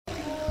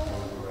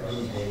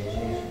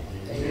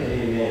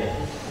Amen.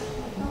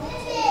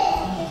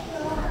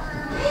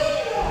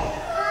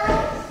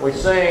 We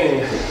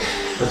sing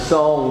the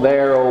song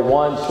there, "Oh,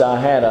 once I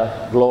had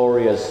a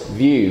glorious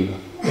view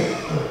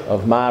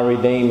of my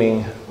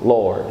redeeming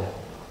Lord."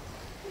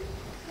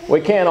 We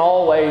can't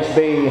always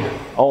be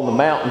on the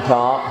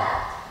mountaintop.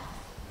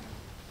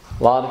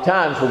 A lot of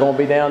times we're going to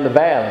be down the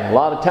valley. A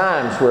lot of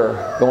times we're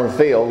going to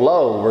feel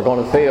low. We're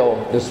going to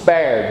feel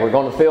despaired. We're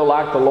going to feel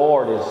like the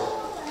Lord is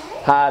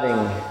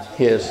hiding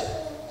His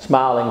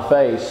smiling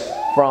face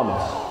from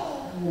us.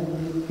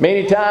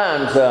 Many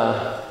times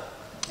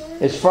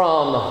it's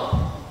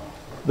from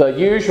the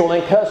usual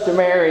and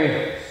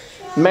customary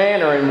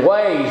manner and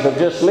ways of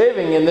just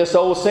living in this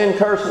old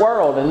sin-cursed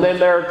world. And then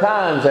there are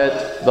times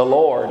that the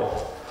Lord,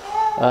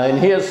 in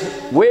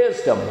His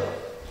wisdom,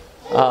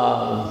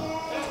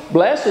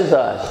 blesses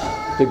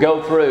us to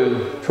go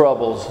through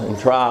troubles and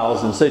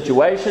trials and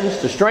situations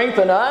to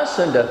strengthen us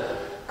and to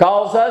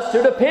cause us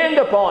to depend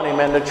upon Him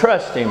and to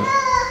trust Him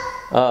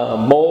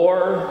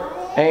more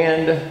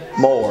and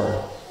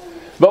more.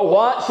 But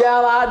what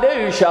shall I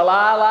do? Shall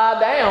I lie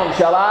down?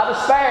 Shall I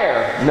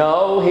despair?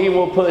 No, He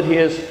will put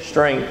His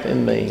strength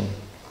in me.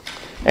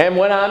 And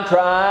when I'm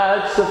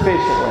tried sufficiently,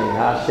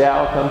 I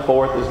shall come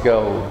forth as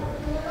gold.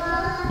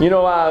 You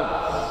know,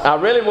 I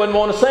really wouldn't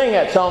want to sing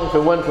that song if it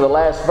wasn't for the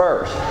last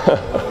verse.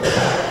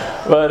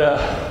 but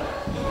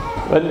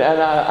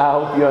I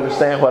hope you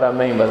understand what I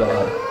mean by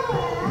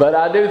that. But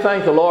I do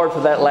thank the Lord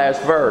for that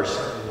last verse.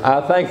 I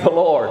thank the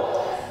Lord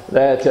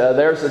that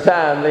there's a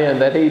time then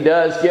that He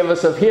does give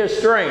us of His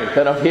strength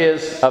and of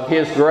His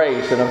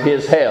grace and of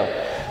His help.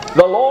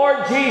 The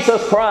Lord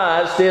Jesus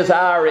Christ is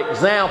our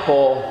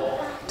example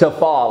to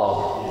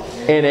follow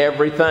in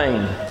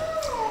everything.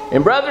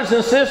 And brothers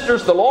and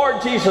sisters, the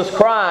Lord Jesus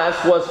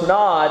Christ was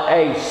not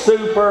a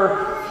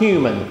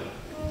superhuman.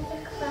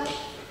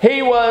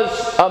 He was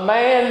a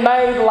man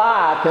made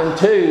like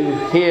unto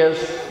His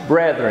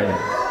brethren.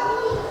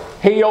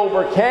 He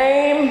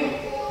overcame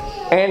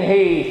and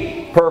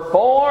He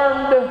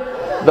performed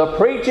the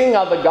preaching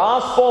of the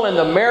gospel and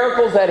the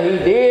miracles that He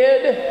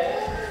did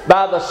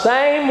by the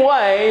same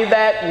way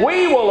that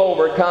we will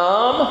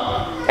overcome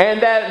and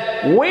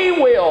that we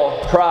will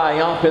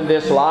triumph in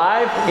this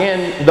life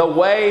in the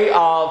way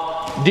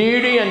of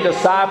duty and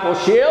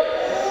discipleship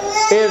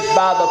is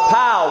by the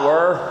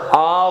power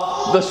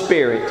of the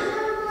Spirit.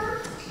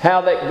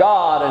 How that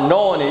God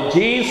anointed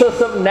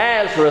Jesus of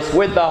Nazareth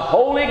with the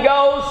Holy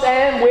Ghost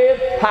and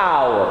with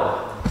power.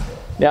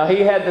 Now,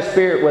 He had the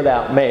Spirit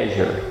without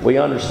measure. We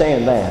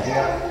understand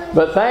that.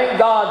 But thank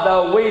God,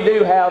 though, we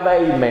do have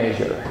a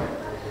measure.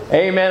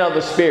 Amen, of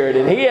the Spirit.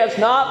 And He has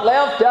not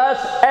left us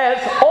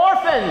as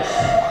orphans.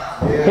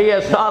 He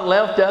has not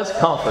left us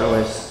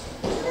comfortless.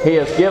 He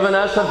has given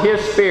us of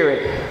His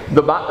Spirit.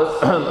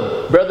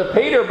 Brother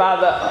Peter, by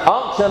the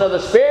unction of the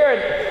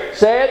Spirit,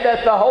 said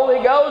that the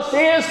Holy Ghost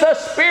is the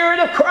Spirit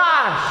of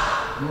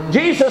Christ.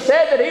 Jesus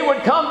said that He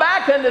would come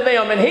back unto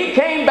them, and He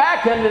came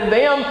back unto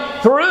them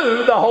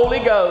through the Holy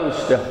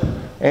Ghost.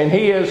 And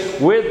He is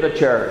with the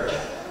church.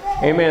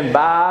 Amen.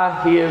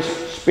 By His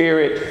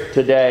Spirit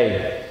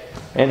today.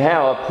 And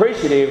how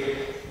appreciative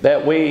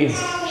that we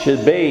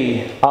should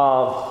be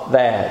of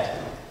that.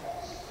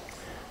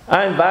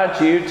 I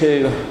invite you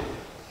to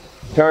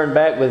turn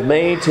back with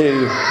me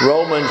to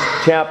Romans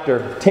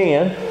chapter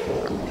 10.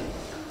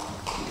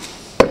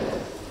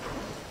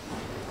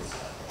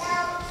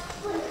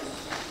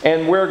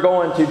 And we're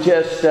going to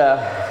just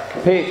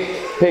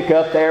pick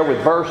up there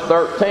with verse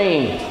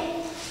 13.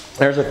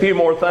 There's a few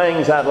more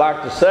things I'd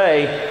like to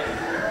say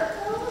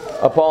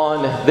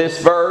upon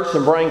this verse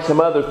and bring some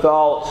other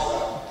thoughts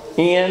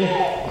in.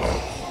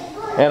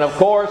 And of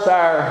course,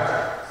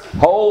 our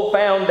whole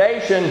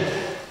foundation,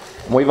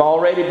 we've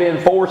already been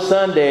 4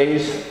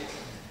 Sundays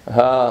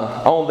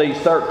on these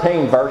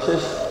 13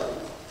 verses.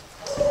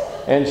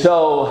 And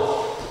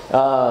so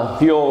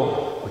if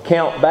you'll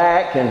count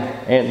back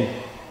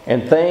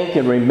and think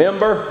and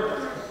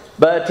remember.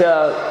 But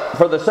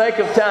for the sake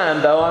of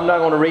time, though, I'm not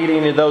going to read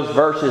any of those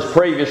verses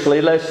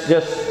previously. Let's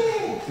just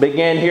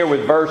begin here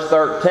with verse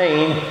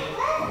 13.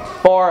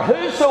 For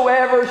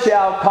whosoever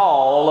shall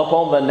call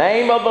upon the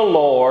name of the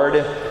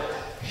Lord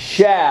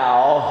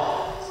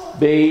shall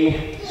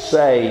be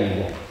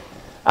saved.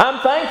 I'm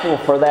thankful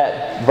for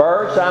that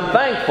verse. I'm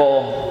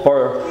thankful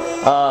for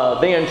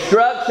the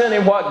instruction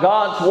in what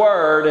God's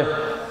Word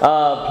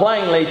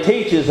plainly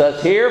teaches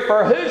us here.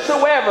 For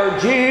whosoever,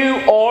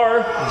 Jew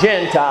or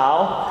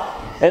Gentile.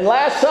 And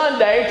last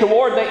Sunday,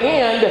 toward the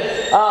end,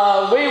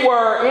 we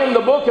were in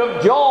the book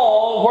of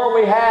Joel,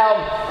 where we have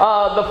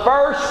the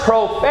first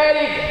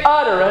prophetic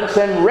utterance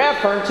and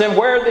reference, and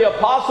where the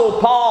Apostle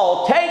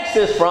Paul takes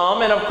this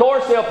from. And of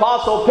course, the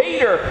Apostle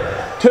Peter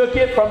took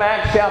it from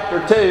Acts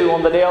chapter 2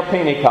 on the day of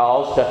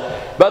Pentecost.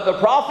 But the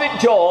prophet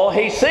Joel,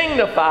 he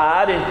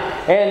signified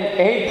and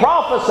he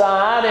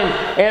prophesied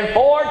and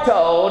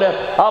foretold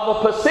of a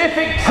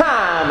specific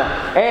time.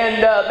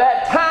 And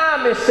that time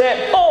time is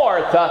set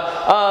forth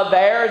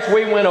there, as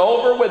we went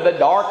over, with the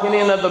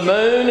darkening of the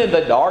moon and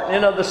the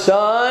darkening of the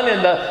sun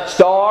and the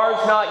stars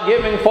not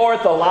giving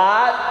forth the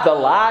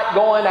light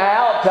going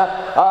out,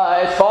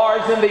 as far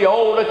as in the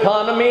old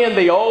economy and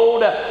the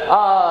old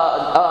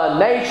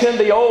nation,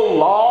 the old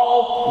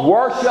law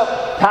worship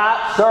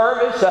type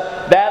service,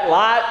 that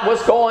light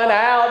was going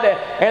out,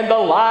 and the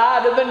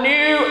light of the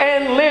new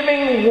and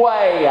living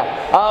way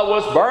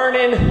was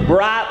burning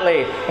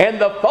brightly. And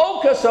the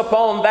focus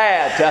upon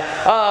that,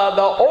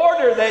 the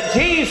order that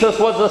Jesus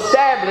was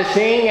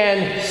establishing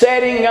and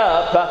setting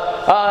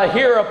up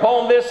here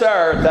upon this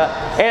earth,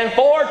 and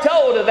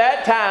foretold at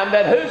that time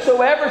that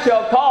whosoever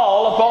shall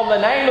call upon the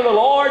name of the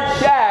Lord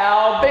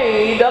shall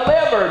be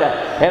delivered.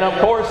 And of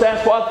course,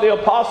 that's what the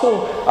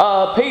Apostle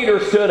Peter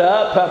stood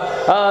up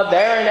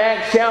there in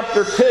Acts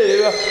chapter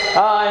 2,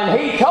 and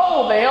he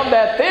told them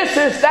that this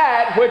is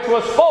that which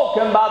was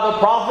spoken by the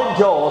prophet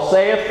Joel,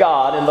 saith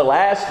God, in the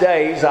last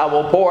days I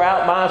will pour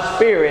out my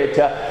Spirit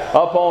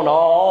upon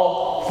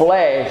all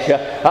flesh.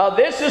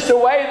 This is the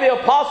way the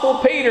Apostle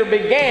Peter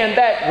began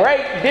that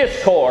great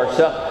discourse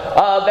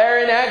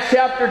there in Acts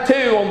chapter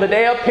 2 on the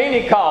day of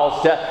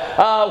Pentecost,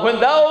 when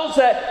those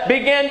that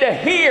began to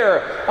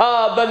hear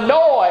the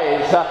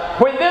noise,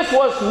 when this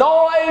was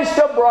noised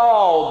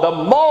abroad, the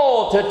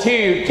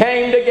multitude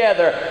came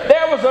together.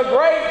 There was a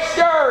great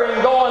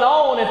stirring going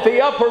on at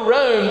the upper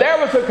room. There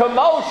was a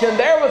commotion.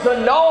 There was a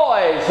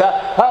noise.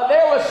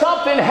 There was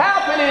something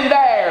happening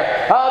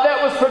there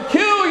that was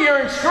peculiar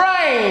and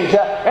strange,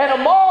 and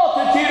a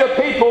multitude of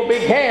people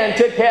began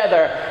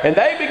together, and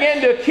they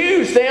began to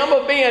accuse them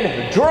of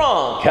being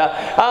drunk.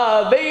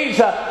 And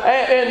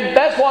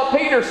that's what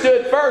Peter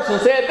stood first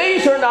and said,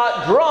 these are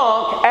not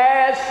drunk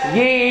as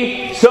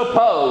ye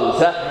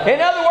suppose. In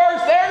other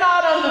words, they're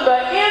not under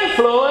the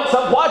influence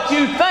of what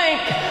you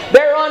think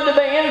they're under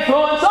the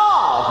influence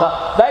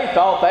of. They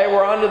thought they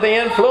were under the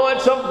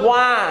influence of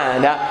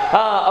wine,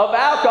 of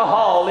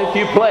alcohol, if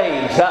you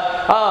please.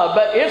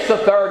 But it's the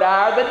third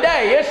hour of the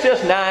day. It's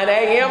just 9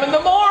 a.m. in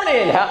the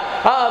morning.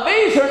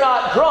 These are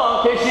not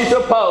drunk as you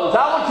suppose.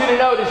 I want you to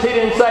notice he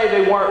didn't say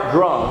they weren't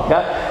drunk.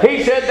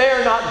 He said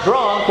they're not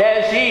drunk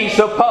as ye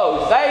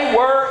suppose. They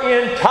were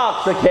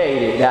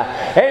intoxicated.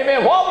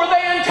 Amen. What were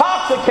they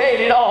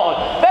intoxicated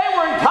on? They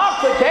were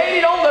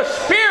intoxicated on the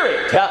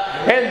Spirit.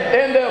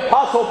 And the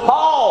Apostle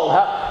Paul,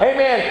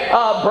 amen,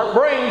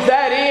 brings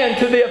that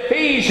into the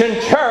Ephesian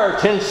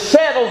church and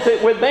settles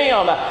it with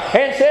them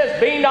and says,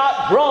 be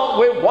not drunk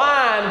with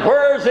wine,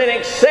 where's in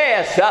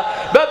excess,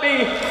 but be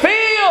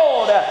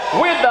filled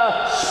with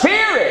the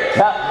Spirit.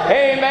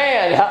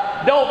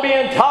 Amen. Don't be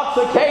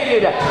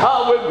intoxicated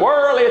with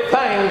worldly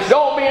things.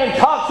 Don't be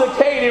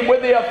intoxicated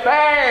with the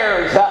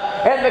affairs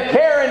and the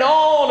carrying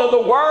on of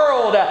the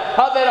world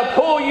that'll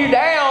pull you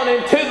down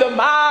into the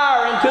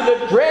mire, into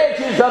the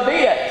dredges of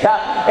it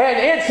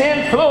and its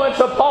influence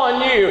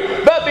upon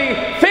you. But be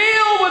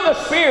filled with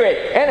the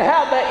Spirit and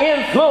have the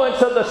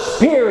influence of the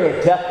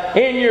Spirit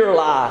in your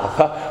life.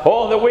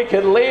 Oh, that we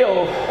could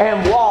live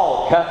and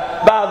walk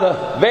by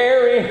the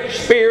very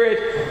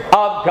Spirit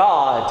of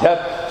God.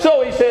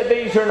 So he said,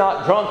 these are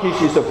not drunk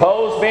as you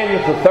suppose, being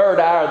at the third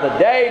hour of the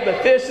day,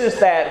 but this is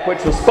that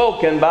which was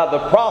spoken by the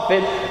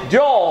prophet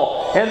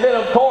Joel. And then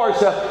of course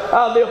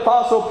the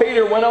Apostle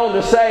Peter went on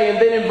to say, and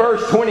then in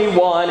verse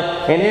 21,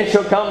 and it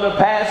shall come to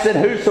pass that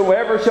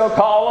whosoever shall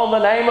call on the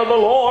name of the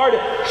Lord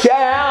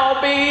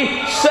shall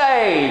be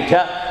saved.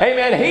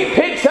 Amen. He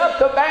picks up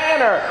the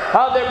banner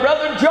that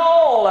Brother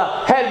Joel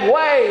had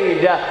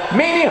waved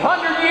many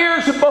hundred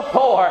years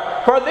before.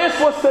 For this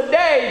was the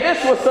day,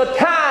 this was the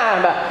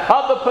time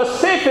of the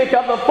Pacific,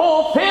 of the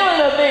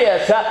fulfilling of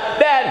this,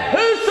 that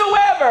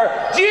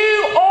whosoever,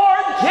 Jew or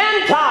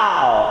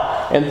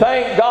Gentile, and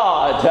thank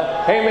God,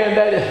 amen,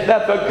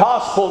 that the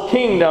gospel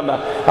kingdom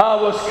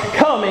was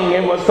coming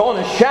and was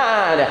going to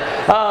shine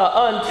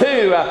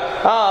unto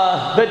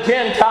the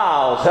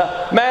Gentiles.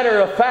 Matter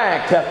of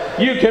fact,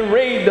 you can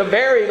read the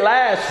very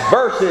last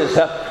verses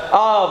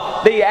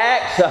of the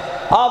Acts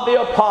of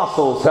the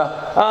Apostles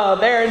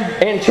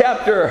there in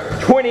chapter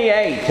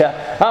 28,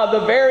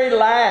 the very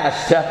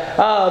last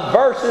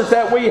verses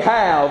that we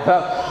have,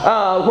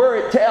 where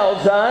it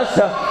tells us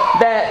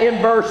that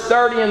in verse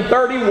 30 and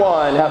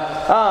 31,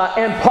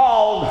 and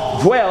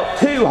Paul dwelt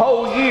 2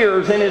 whole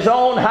years in his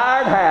own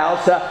hired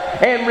house,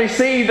 and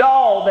received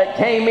all that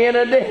came in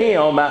unto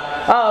him,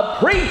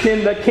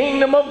 preaching the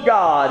kingdom of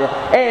God,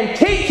 and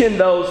teaching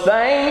those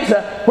things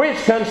which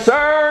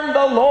concern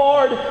the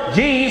Lord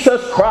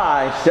Jesus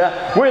Christ,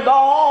 with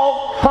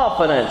all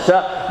confidence,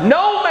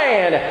 no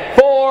man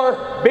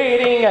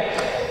forbidding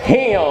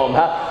him.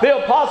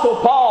 The Apostle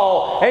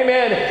Paul,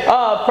 amen,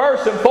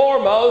 first and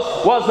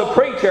foremost was a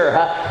preacher,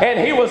 and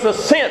he was a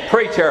sent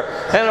preacher.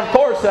 And of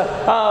course,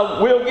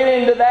 we'll get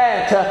into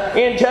that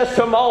in just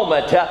a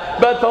moment.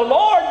 But the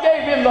Lord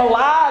gave him the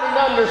light and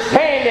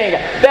understanding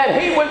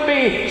that he would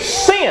be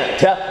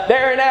sent.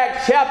 There in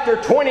Acts chapter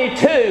 22,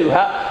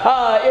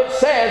 it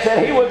says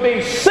that he would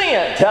be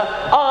sent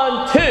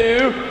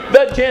unto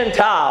the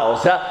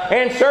Gentiles.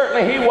 And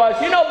certainly he was.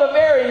 You know, the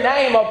very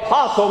name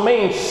apostle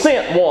means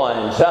sent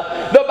ones.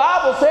 The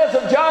Bible says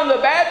of John the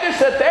Baptist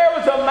that there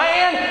was a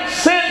man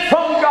sent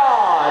from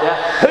God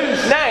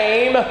whose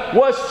name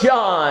was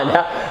John.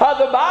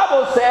 The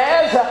Bible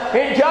says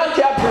in John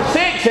chapter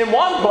 6 in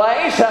one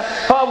place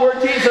where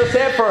Jesus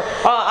said, "For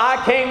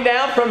I came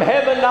down from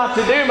heaven not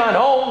to do mine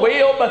own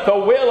will, but the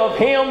will of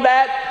him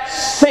that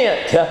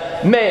sent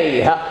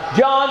me."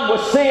 John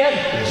was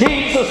sent.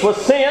 Jesus was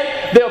sent.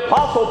 The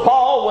Apostle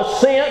Paul was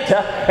sent.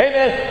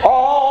 Amen.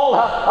 All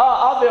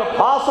of the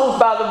apostles,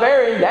 by the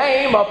very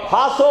name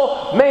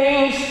apostle,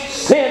 means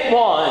sent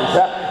ones.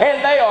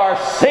 And they are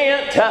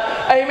sent,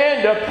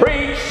 amen, to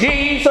preach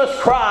Jesus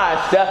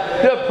Christ,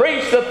 to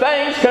preach the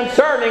things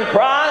concerning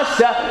Christ,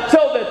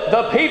 so that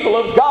the people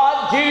of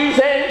God, Jews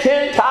and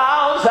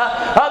Gentiles,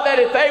 that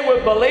if they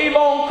would believe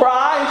on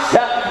Christ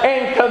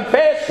and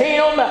confess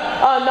Him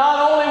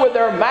not only with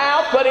their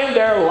mouth but in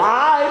their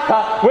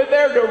life, with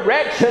their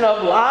direction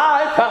of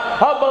life,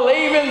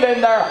 believing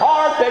in their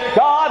heart that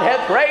God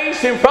hath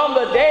raised Him from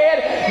the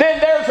dead, then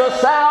there's a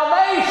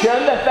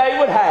salvation that they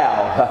would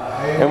have.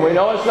 And we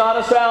know it's not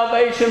a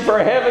salvation for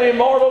heaven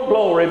immortal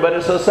glory, but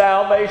it's a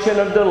salvation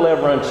of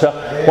deliverance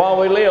while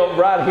we live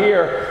right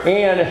here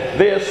in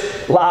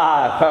this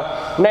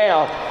life.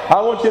 Now, I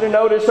want you to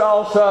notice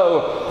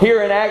also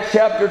here in Acts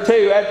chapter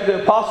 2, after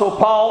the Apostle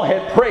Paul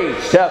had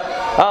preached,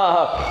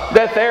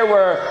 that there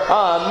were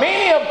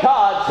many of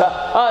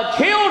God's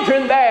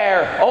children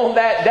there on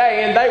that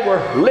day, and they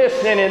were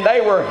listening and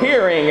they were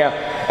hearing,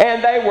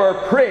 and they were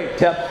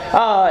pricked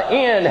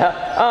in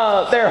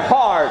their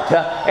heart,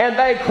 and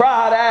they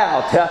cried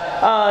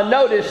out.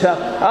 Notice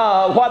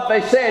what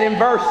they said in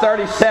verse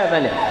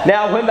 37.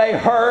 Now when they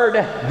heard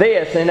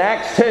this in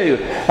Acts 2,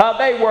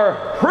 they were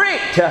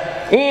pricked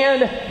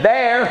in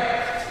their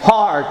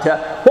heart.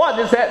 What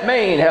does that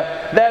mean?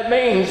 That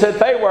means that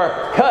they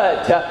were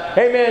cut,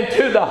 amen,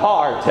 to the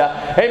heart.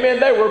 Amen.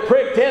 They were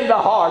pricked in the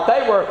heart.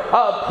 They were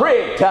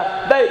pricked.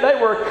 They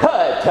were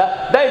cut.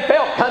 They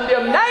felt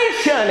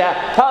condemnation.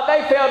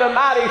 They felt a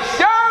mighty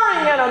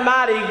stirring and a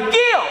mighty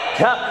guilt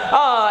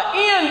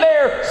in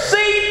their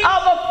seat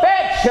of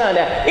affection,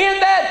 in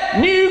that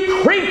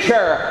new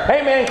creature.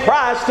 Amen.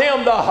 Christ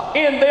in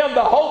them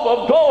the hope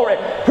of glory.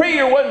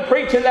 Peter wasn't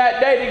preaching that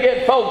day to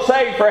get folks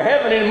saved for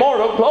heaven and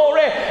immortal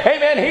glory.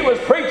 Amen. He was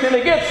preaching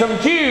to get some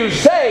Jews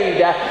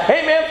saved.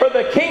 Amen. For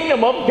the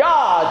kingdom of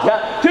God,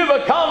 to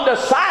become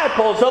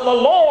disciples of the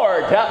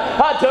Lord,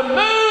 to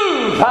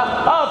move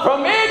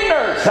from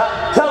ignorance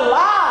to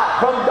light,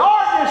 from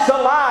darkness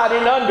to light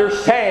in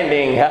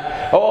understanding.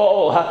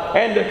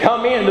 And to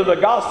come into the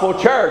gospel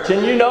church.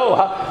 And you know,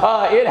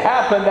 it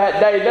happened that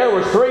day. There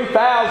was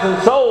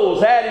 3,000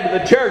 souls added to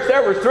the church.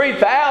 There was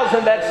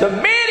 3,000 that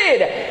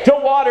submitted to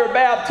water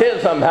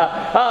baptism.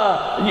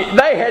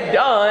 They had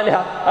done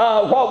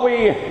what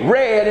we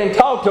read and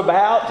talked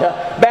about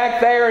back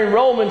there in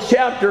Romans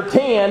chapter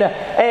 10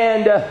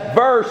 and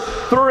verse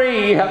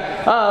 3,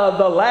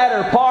 the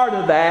latter part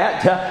of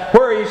that,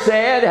 where he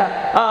said,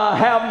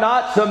 have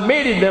not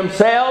submitted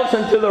themselves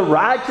unto the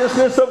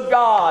righteousness of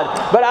God.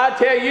 But I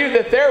tell you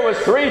that there was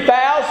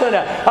 3,000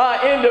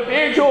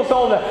 individuals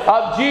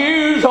of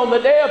Jews on the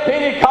day of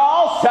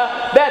Pentecost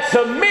that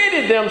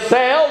submitted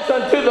themselves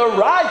unto the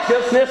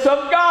righteousness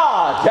of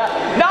God.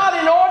 Not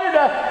in order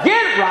to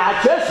get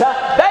righteous.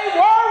 They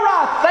were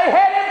righteous. They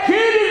had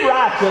imputed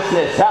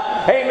righteousness.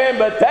 Amen.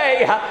 But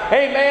they,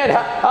 amen,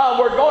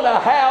 were going to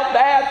have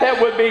that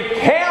would be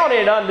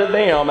counted unto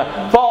them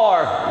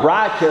for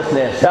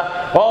righteousness.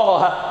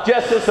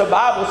 Just as the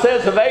Bible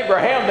says of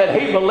Abraham that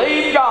he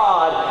believed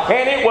God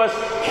and it was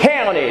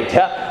counted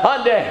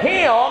unto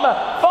him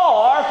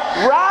for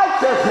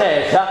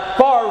righteousness,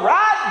 for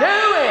right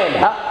doing.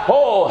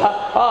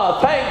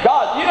 Thank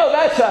God. You know,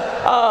 that's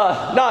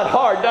not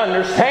hard to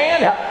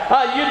understand.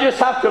 You just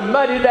have to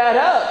muddy that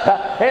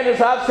up. And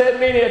as I've said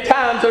many a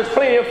times, there's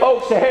plenty of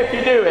folks to help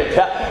you do it.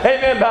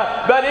 Amen.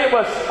 But it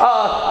was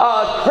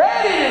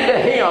credited to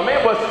him.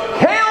 It was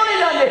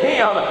counted unto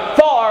him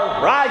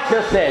for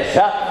righteousness.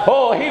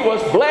 He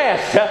was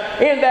blessed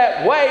in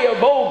that way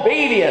of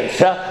obedience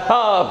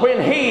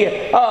when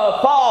he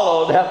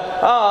followed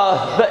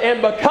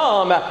and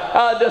become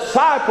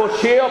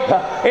discipleship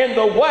in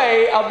the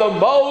way of the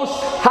Most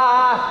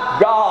High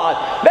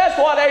God. That's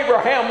what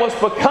Abraham was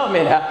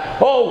becoming.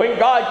 When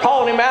God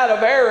called him out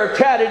of Ur of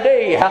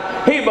Chaldees,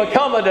 he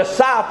became a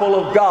disciple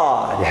of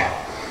God.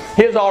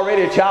 He is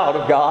already a child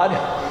of God.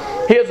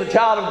 He is a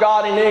child of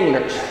God in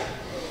ignorance.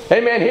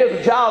 Amen. He is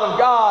a child of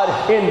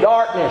God in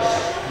darkness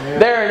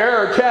there in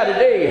Ur of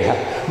Chaldees.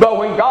 But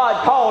when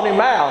God called him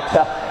out,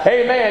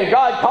 amen,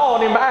 God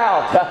called him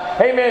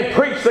out, amen,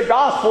 preached the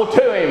gospel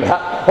to him,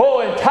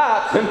 in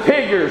types and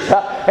figures,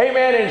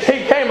 amen, and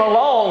she came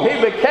along,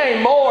 he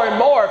became more and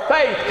more,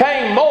 faith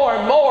came more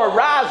and more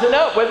rising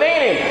up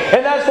within him.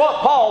 And that's what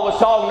Paul was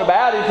talking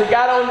about as he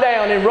got on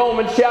down down in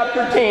Romans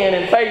chapter 10,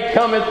 and faith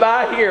cometh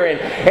by hearing,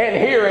 and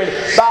hearing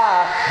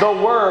by the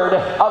Word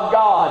of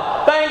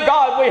God. Thank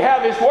God we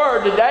have His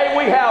Word today.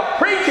 We have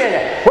preaching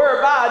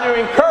whereby to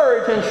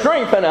encourage and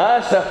strengthen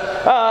us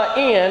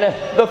in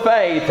the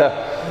faith.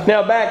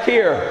 Now back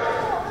here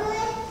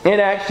in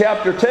Acts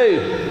chapter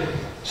 2.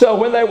 So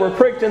when they were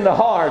pricked in the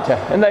heart,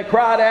 and they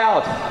cried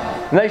out,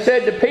 and they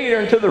said to Peter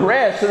and to the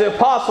rest of the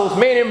apostles,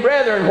 men and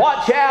brethren,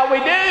 what shall we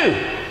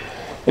do?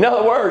 In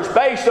other words,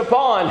 based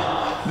upon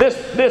this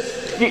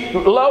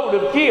load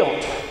of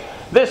guilt,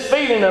 this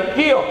feeling of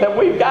guilt that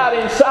we've got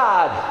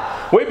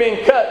inside, we've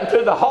been cut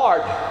into the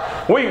heart.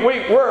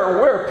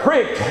 We're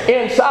pricked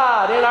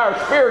inside in our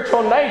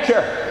spiritual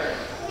nature.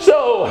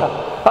 So,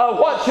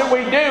 what should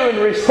we do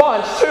in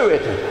response to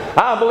it?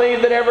 I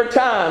believe that every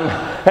time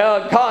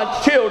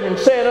God's children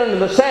sit under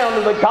the sound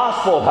of the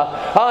gospel,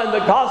 and the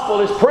gospel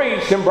is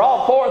preached and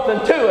brought forth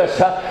unto us,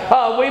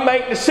 we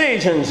make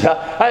decisions.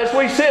 As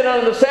we sit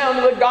under the sound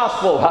of the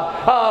gospel,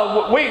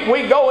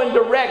 we go in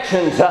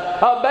directions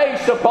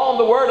based upon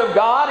the Word of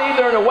God,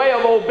 either in a way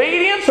of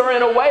obedience or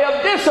in a way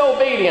of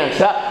disobedience.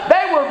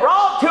 They were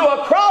brought to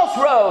a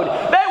crossroad.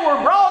 They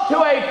were brought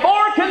to a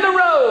fork in the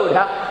road.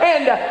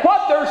 And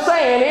what they're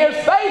saying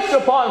is, based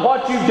upon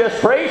what you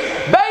just preached,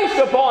 based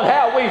upon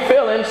how we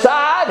feel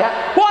inside,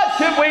 what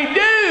should we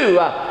do?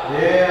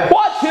 Yeah.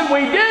 What should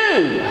we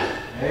do?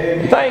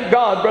 Amen. Thank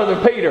God,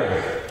 Brother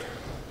Peter,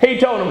 he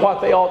told them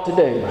what they ought to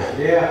do.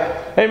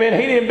 Yeah. Amen.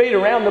 He didn't beat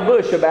around the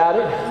bush about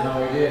it.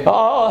 No, he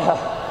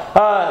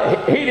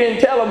didn't. He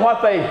didn't tell them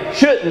what they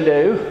shouldn't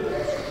do.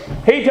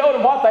 He told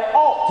them what they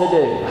ought to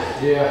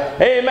do. Yeah.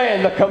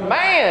 Amen. The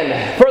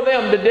command for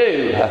them to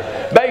do,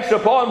 based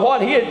upon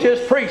what he had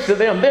just preached to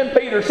them. Then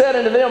Peter said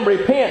unto them,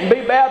 repent and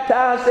be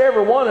baptized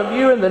every one of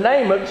you in the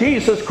name of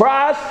Jesus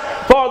Christ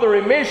for the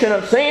remission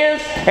of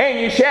sins, and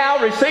you shall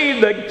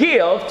receive the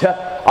gift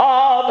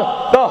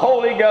of the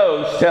Holy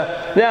Ghost.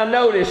 Now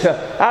notice,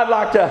 I'd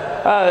like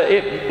to,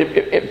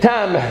 if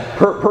time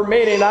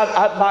permitting,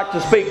 I'd like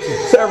to speak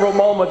several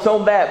moments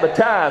on that, but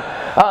time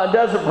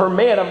doesn't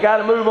permit. I've got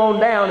to move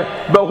on down.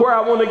 But where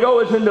I want to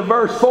go is into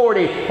verse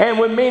 40. And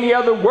with many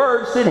other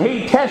words did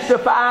he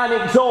testify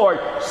and exhort,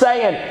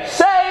 saying,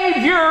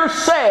 save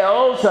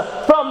yourselves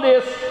from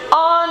this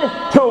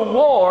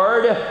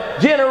untoward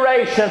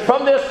generation,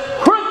 from this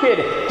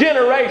crooked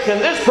generation,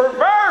 this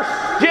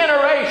perverse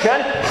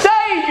generation.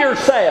 Save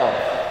yourself.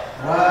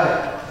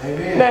 Right.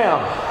 Amen.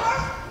 Now,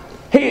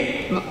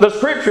 the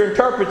Scripture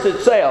interprets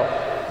itself.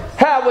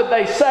 How would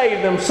they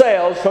save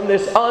themselves from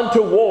this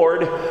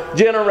untoward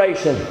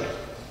generation?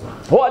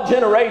 What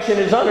generation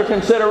is under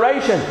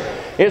consideration?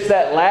 It's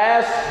that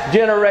last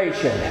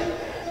generation.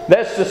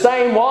 That's the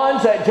same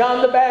ones that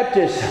John the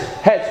Baptist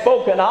had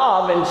spoken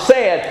of and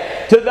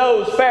said to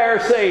those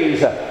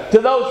Pharisees, to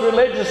those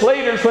religious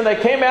leaders when they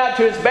came out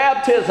to his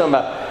baptism.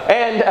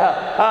 And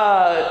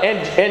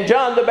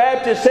John the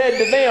Baptist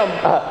said to them,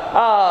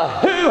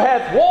 who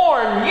hath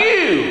warned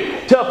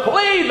you to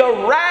flee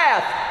the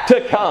wrath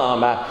to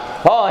come?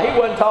 Oh, he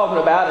wasn't talking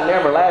about an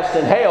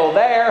everlasting hell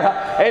there.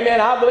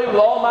 Amen. I believe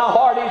with all my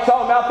heart he's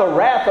talking about the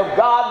wrath of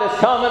God that's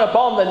coming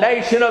upon the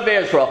nation of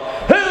Israel.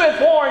 Who hath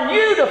warned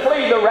you to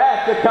flee the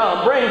wrath to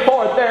come? Bring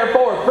forth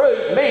therefore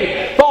fruit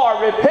meet for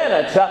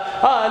repentance.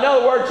 In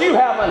other words, you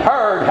haven't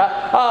heard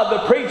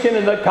the preaching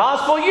in the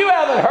gospel. You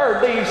haven't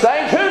heard these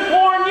things. Who's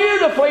warned you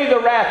to flee the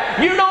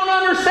wrath? You don't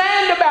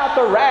understand about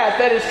the wrath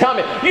that is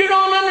coming. You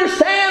don't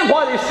understand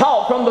what is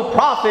taught from the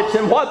prophets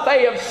and what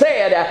they have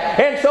said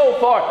and so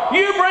forth.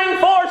 You bring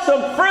forth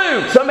some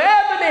fruit, some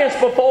evidence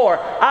before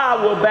I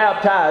will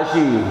baptize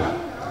you.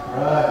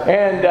 Right.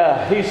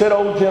 And he said,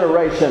 O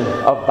generation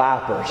of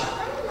vipers,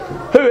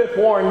 who hath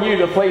warned you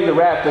to flee the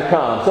wrath to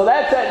come? So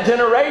that's that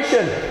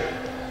generation.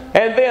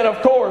 And then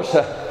of course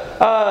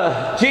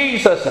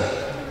Jesus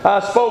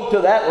spoke to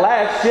that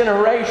last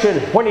generation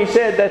when he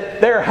said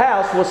that their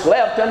house was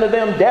left unto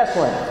them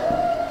desolate.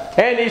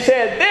 And he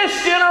said,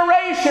 this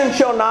generation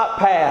shall not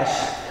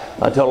pass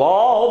until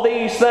all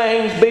these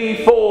things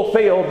be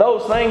fulfilled.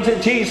 Those things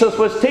that Jesus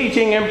was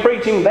teaching and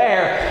preaching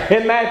there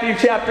in Matthew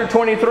chapter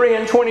 23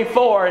 and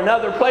 24 and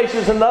other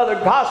places in the other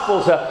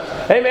Gospels.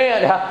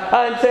 Amen.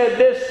 And said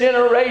this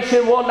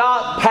generation will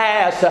not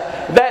pass.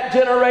 That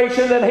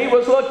generation that he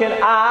was looking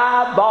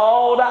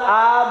eyeball to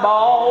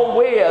eyeball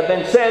with,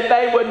 and said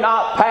they would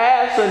not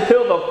pass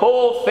until the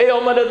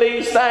fulfillment of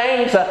these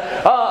things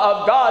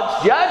of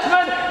God's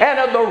judgment and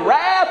of the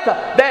wrath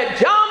that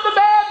John the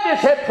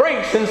Baptist had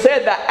preached and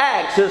said the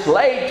axe is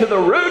laid to the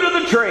root of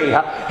the tree.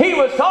 He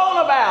was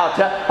talking about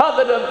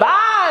the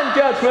divine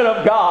judgment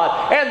of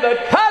God and the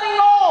cutting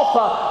off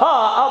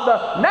of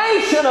the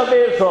nation of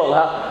Israel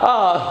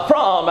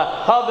from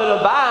the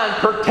divine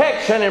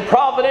protection and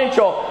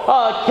providential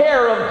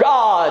care of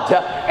God,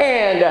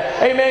 and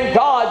amen,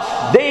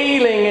 God's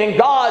dealing and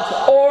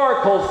God's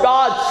oracles,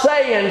 God's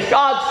sayings,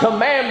 God's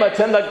commandments,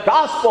 and the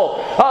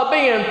gospel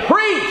being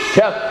preached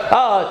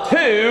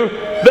to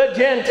the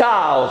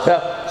Gentiles.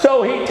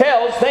 So he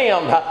tells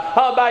them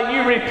by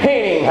you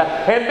repenting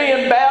and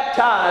being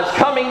baptized,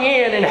 coming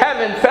in and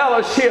having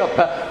fellowship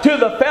to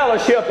the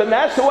fellowship. And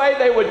that's the way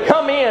they would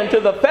come in to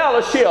the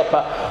fellowship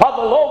of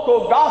the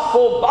local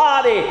gospel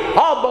body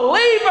of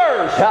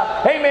believers.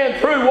 Amen.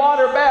 Through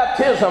water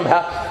baptism.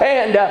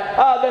 And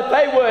that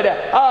they would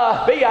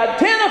be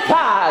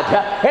identified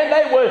and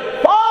they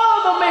would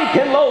follow the meek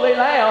and lowly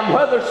Lamb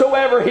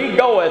whithersoever he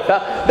goeth.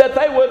 That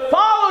they would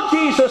follow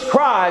Jesus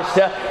Christ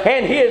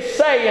and his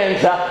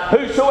sayings.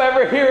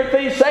 Whosoever heareth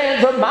these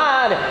sayings of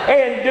mine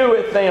and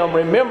doeth them.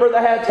 Remember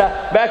that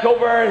back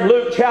over in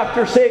Luke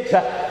chapter 6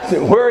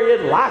 where he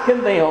had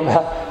likened them,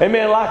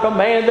 amen, like a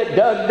man that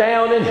dug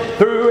down and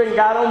threw and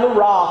got on the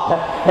rock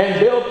and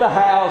built the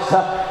house.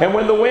 And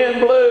when the wind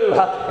blew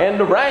and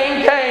the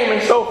rain came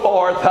and so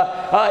forth,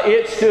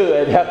 it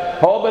stood.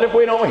 Oh, but if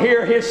we don't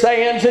hear his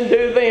sayings and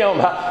do them,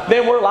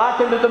 then we're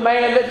likened to the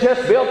man that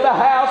just built the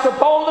house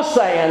upon the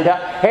sand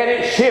and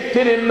it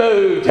shifted and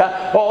moved.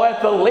 Oh,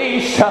 at the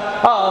least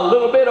a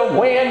little bit of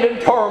wind and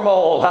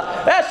turmoil.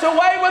 That's the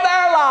way with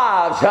our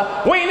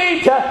lives. We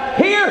need to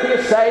hear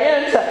his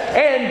sayings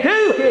and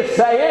do his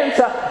sayings.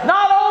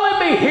 Not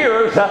only be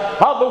hearers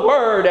of the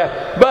word,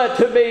 but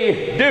to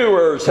be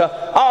doers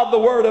of the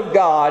word of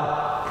God.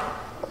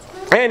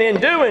 And in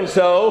doing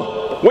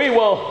so, we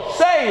will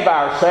save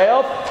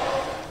ourselves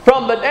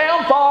from the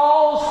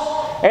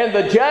downfalls and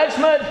the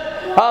judgment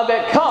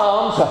that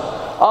comes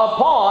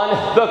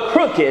upon the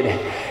crooked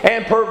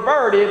and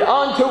perverted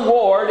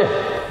untoward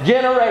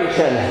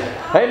generation.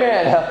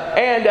 Amen.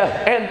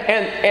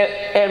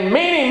 And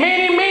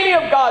many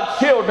of God's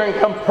children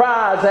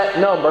comprise that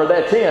number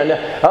that's in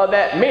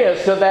that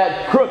midst of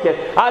that crooked.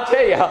 I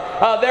tell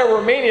you, there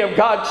were many of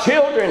God's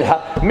children,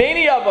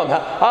 many of them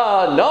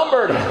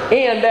numbered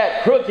in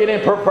that crooked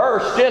and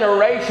perverse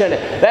generation,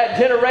 that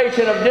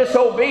generation of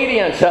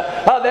disobedience,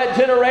 that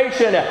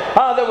generation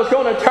that was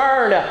going to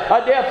turn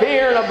a deaf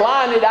ear and a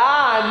blinded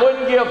eye and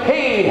wouldn't give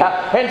heed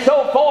and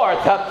so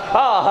forth.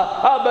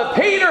 But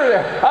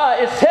Peter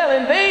is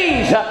telling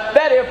these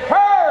that have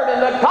heard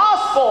and the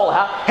gospel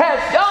has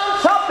done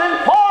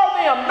something for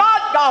them.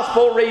 Not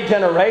gospel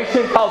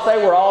regeneration, because they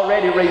were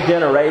already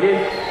regenerated.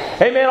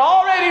 Amen.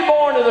 Already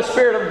born of the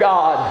Spirit of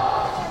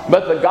God.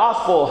 But the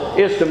gospel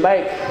is to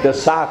make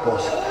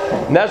disciples.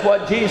 And that's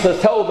what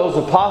Jesus told those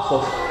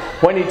apostles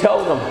when he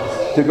told them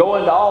to go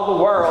into all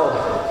the world.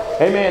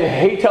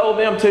 Amen. He told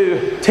them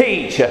to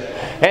teach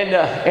and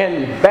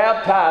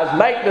baptize,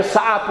 make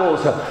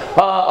disciples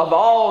of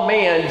all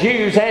men,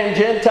 Jews and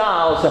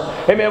Gentiles.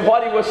 Amen.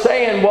 What he was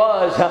saying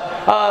was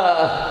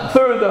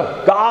through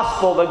the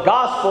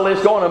gospel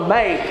is going to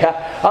make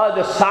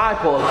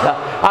disciples.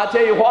 I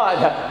tell you what,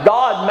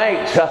 God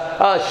makes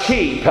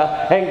sheep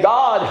and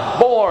God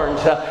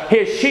borns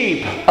his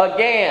sheep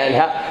again.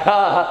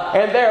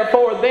 And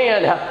therefore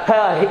then,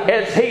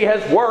 as he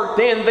has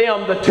worked in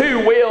them the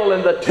to will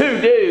and the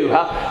to do,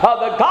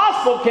 the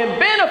gospel can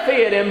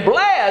benefit and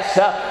bless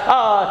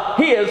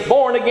his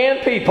born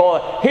again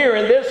people here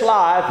in this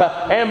life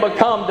and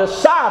become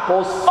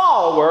disciples,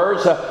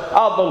 followers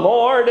of the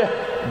Lord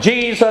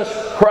Jesus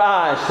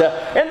Christ.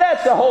 And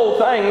that's the whole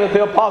thing that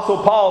the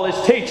Apostle Paul is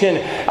teaching,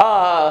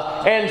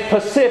 and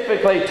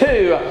specifically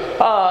to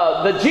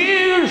the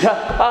Jews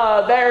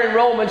there in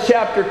Romans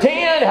chapter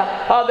 10,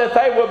 that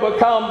they would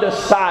become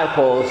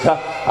disciples,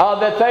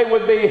 that they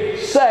would be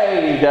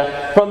saved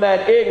from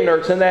that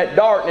ignorance and that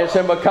darkness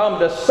and become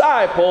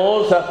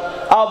disciples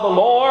of the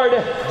Lord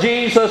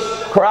Jesus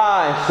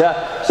Christ.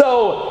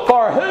 So,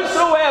 for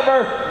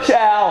whosoever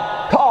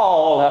shall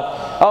call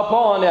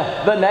upon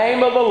the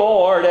name of the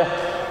Lord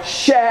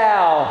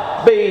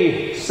shall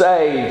be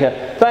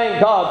saved.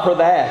 Thank God for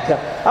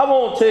that. I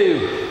want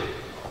to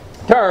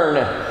turn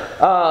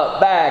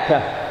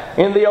back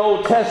in the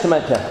Old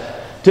Testament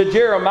to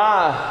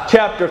Jeremiah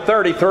chapter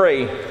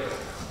 33.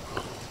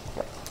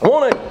 I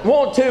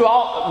want to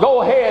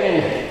go ahead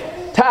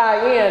and tie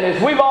in,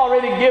 as we've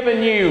already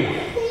given you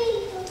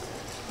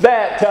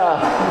that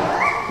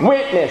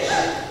witness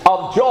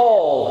of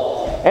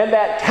Joel and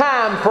that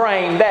time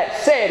frame, that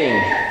setting.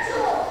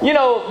 You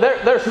know,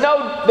 there's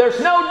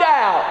no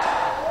doubt.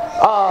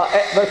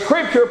 The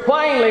Scripture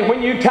plainly,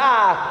 when you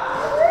tie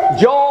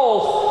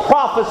Joel's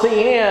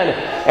prophecy in,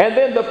 and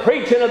then the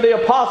preaching of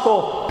the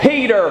Apostle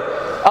Peter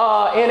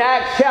in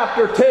Acts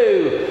chapter 2,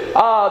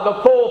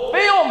 the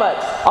fulfillment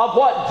of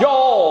what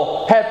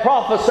Joel had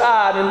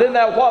prophesied, and then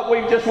that what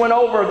we just went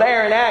over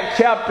there in Acts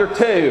chapter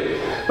 2.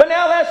 But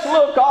now let's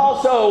look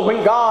also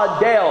when God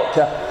dealt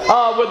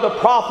with the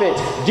prophet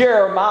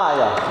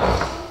Jeremiah.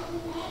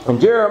 In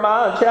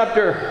Jeremiah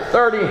chapter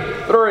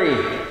 33.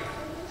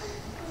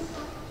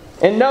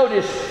 And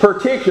notice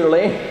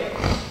particularly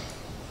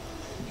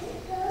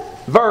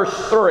verse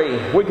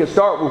 3. We could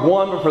start with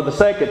 1, but for the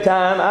sake of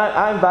time,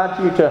 I invite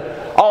you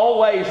to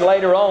always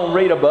later on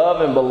read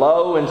above and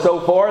below and so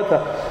forth.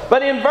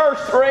 But in verse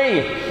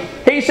 3,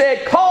 he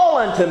said, "Call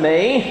unto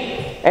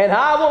me, and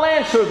I will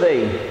answer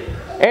thee,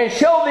 and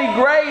show thee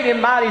great and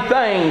mighty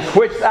things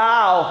which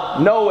thou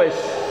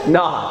knowest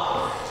not."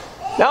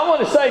 Now I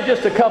want to say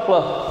just a couple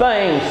of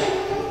things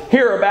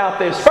hear about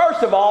this.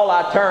 First of all,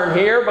 I turn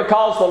here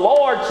because the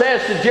Lord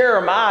says to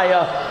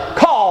Jeremiah,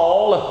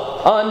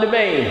 call unto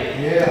me.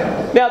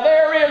 Yeah. Now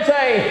there is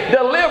a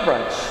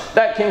deliverance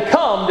that can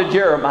come to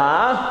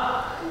Jeremiah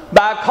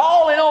by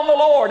calling on the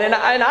Lord. And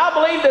I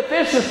believe that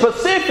this is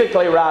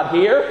specifically right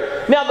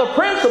here. Now the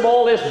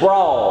principle is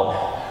broad,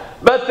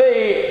 but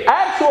the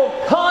actual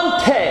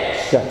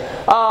context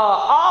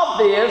of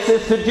this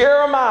is to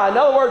Jeremiah. In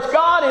other words,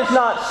 God is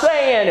not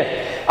saying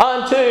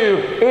unto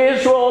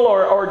Israel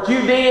or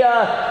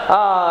Judea,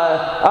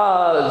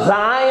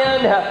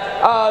 Zion,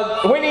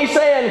 when He's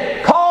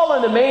saying, call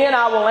unto me and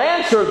I will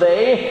answer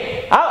thee.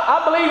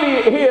 I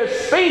believe he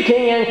is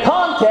speaking in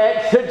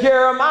context to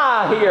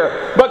Jeremiah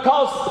here,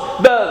 because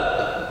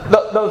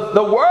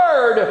the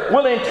word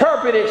will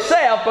interpret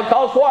itself,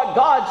 because what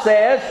God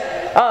says,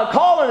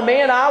 call unto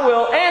me and I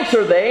will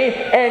answer thee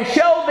and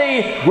show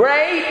thee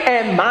great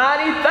and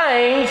mighty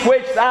things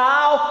which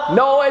thou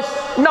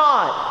knowest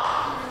not.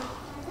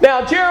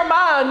 Now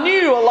Jeremiah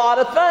knew a lot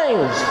of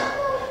things.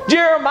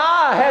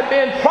 Jeremiah had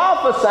been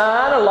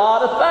prophesying a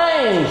lot of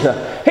things.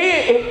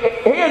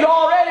 He had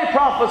already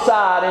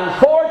prophesied and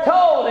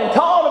foretold and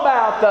taught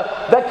about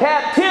the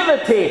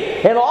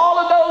captivity and all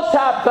of those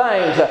type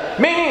things.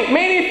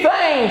 Many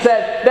things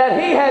that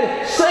he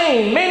had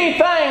seen, many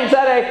things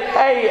that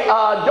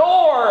a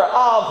door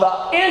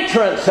of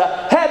entrance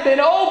had been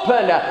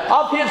opened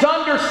of his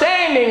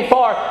understanding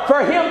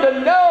for him to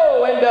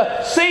know and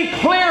to see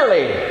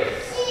clearly.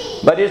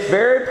 But it's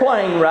very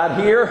plain right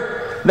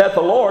here that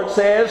the Lord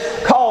says,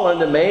 call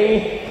unto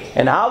me,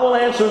 and I will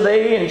answer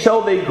thee, and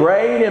show thee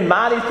great and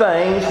mighty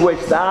things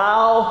which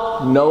thou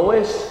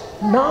knowest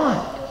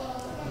not.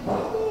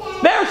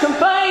 There are some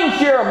things,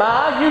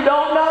 Jeremiah, you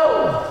don't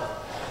know.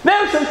 There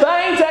are some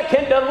things that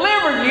can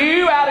deliver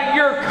you out of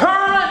your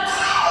current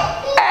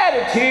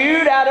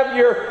attitude, out of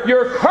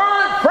your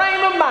current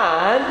frame of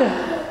mind,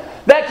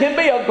 that can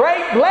be a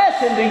great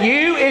blessing to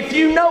you if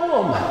you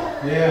know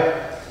them.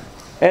 Yeah.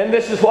 And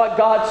this is what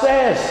God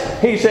says.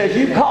 He says,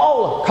 you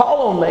call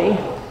on me,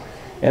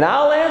 and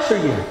I'll answer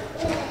you.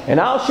 And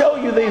I'll show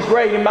you these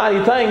great and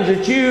mighty things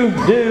that you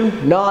do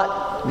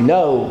not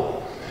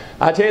know.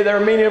 I tell you, there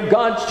are many of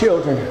God's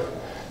children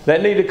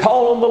that need to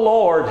call on the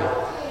Lord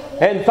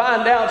and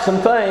find out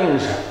some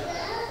things.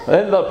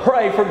 And to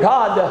pray for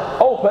God to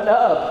open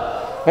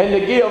up and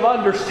to give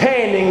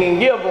understanding and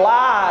give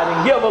light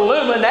and give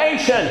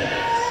illumination,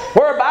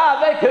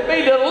 whereby they could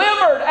be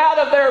delivered out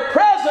of their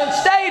present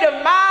state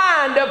of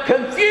mind of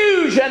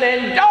confusion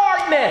and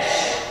darkness,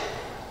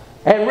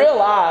 and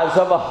realize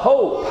of a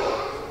hope,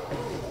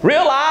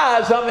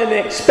 realize of an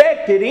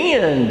expected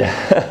end.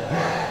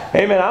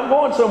 Amen. I'm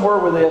going somewhere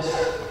with this.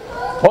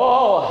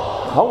 Oh,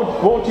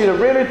 I want you to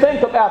really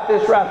think about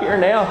this right here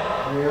now.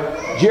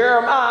 Yeah.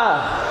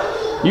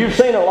 Jeremiah, you've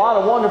seen a lot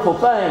of wonderful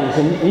things,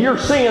 and you're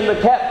seeing the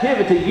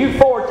captivity. You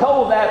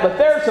foretold that, but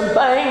there's some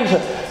things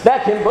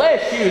that can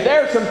bless you.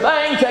 There's some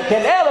things that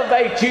can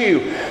elevate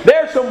you.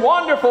 There's some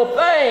wonderful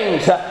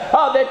things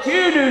that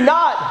you do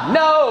not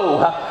know.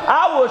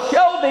 I will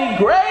show thee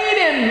great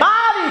and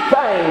mighty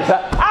things.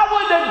 I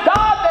would to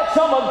God that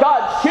some of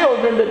God's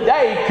children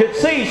today could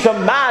see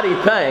some mighty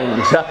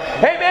things.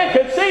 Amen.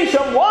 Could see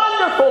some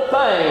wonderful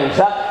things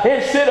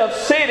instead of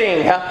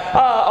sitting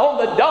on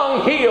the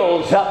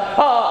dunghills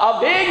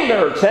of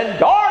ignorance and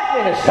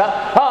darkness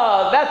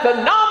that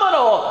the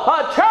nominal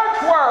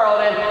church world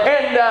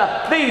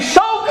and these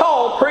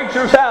so-called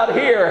preachers out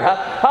here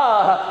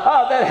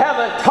that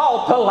haven't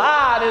taught the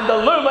light and the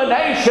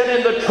illumination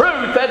and the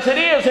truth as it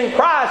is in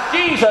Christ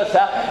Jesus.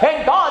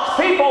 And God's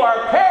people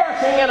are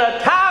perishing in a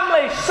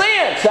timely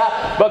sense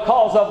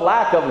because of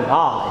lack of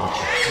knowledge.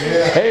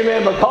 Yeah.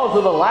 Amen. Because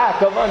of the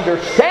lack of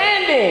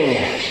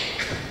understanding.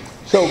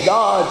 So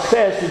God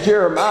says to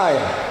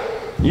Jeremiah,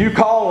 you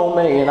call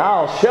on me and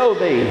I'll show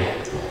thee.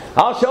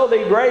 I'll show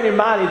thee great and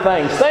mighty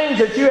things. Things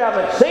that you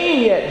haven't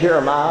seen yet,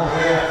 Jeremiah.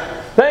 Yeah.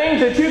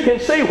 Things that you can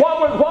see.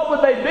 What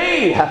would they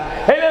be?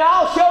 And then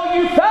I'll show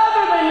you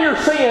further than you're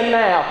seeing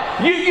now.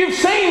 You've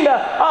seen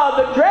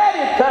the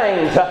dreaded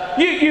things.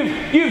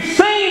 You've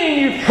seen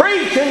and you've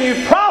preached and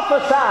you've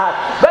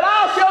prophesied. But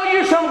I'll show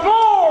you some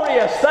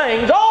glorious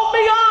things. All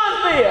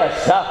beyond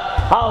this.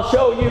 I'll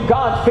show you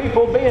God's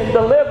people being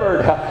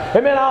delivered.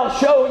 And then I'll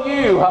show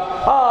you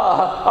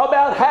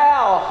about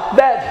how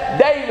that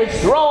David's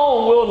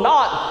throne will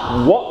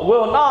not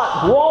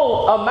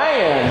want a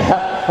man.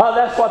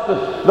 That's what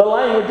the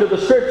language of the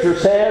Scripture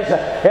says.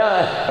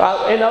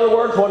 In other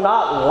words, will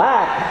not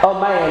lack a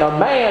man. A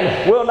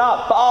man will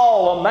not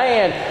fall. A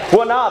man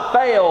will not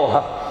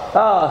fail.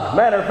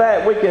 Matter of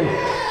fact, we can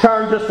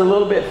turn just a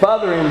little bit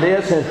further in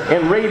this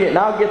and read it, and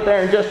I'll get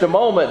there in just a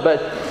moment. But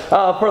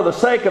for the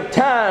sake of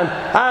time,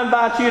 I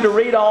invite you to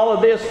read all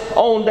of this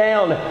on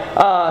down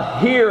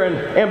here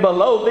and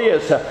below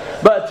this.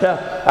 But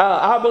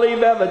I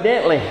believe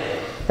evidently,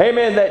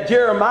 amen, that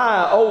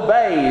Jeremiah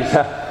obeys.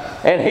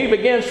 And he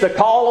begins to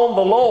call on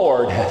the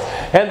Lord.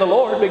 And the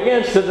Lord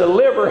begins to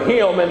deliver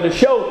him and to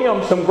show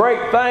him some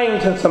great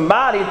things and some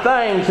mighty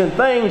things and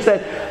things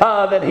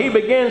that he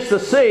begins to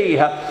see.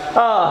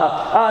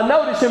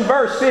 Notice in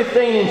verse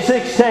 15 and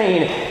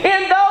 16,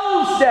 in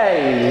those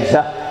days and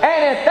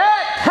at that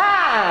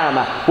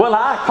time will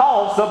I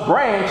cause the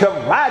branch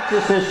of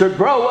righteousness to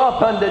grow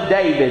up unto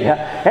David,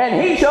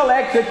 and he shall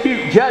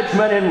execute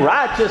judgment and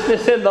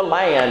righteousness in the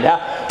land.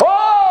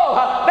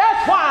 Oh,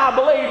 that's why I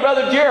believe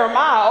Brother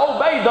Jeremiah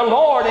obeyed the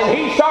Lord, and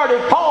he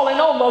started calling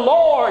on the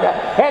Lord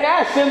and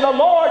asking the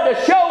Lord to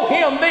show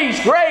him these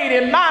great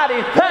and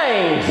mighty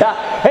things.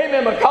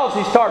 Amen. Because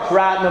he starts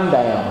writing them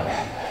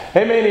down.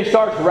 Amen. He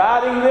starts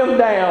writing them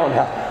down.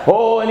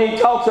 Oh, and he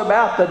talks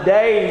about the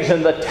days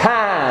and the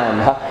time.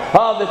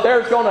 That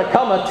there's going to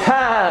come a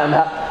time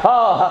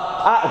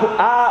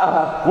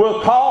I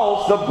will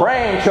cause the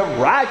branch of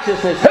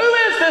righteousness. Who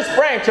is this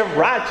branch of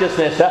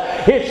righteousness?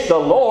 It's the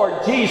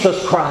Lord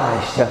Jesus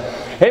Christ.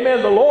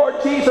 Amen. The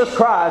Lord Jesus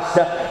Christ.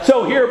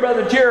 So here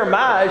Brother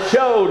Jeremiah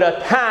showed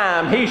a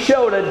time. He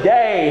showed a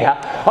day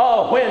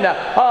when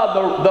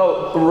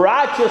the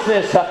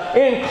righteousness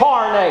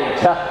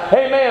incarnate.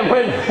 Amen.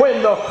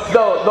 When the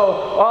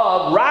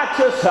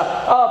righteous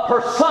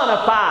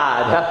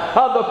personified.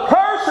 The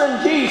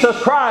person Jesus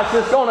Christ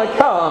is going to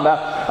come.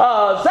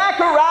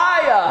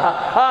 Zechariah.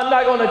 I'm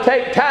not going to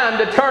take time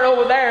to turn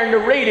over there and to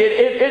read it.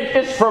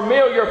 It's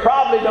familiar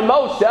probably to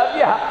most of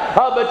you.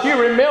 But you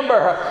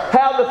remember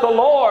how that the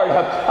Lord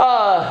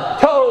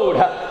told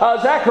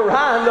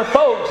Zechariah and the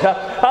folks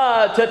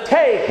to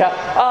take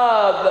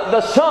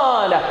the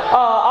son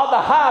of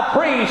the high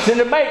priest and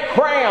to make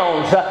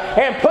crowns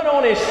and put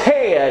on his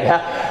head.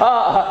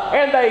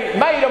 And they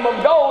made them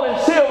of gold and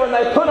silver, and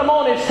they put them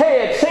on his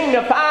head,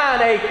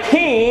 signifying a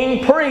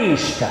king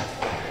priest.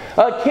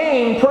 A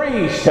king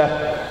priest.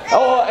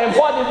 Oh, and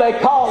what did they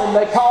call him?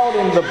 They called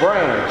him the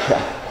branch.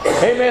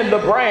 Amen, the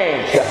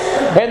branch.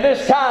 And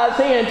this ties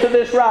into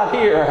this right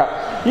here.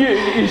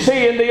 You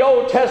see in the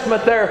Old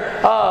Testament there,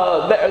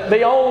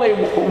 the only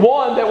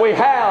one that we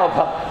have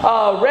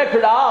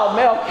record of,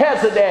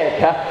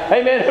 Melchizedek.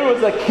 Amen, who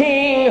was a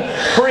king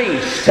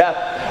priest.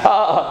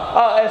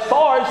 As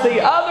far as the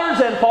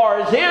others and far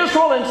as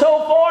Israel and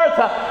so forth,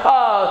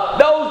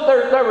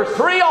 there were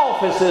three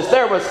offices.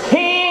 There was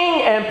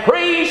king and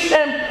priest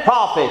and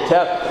prophet.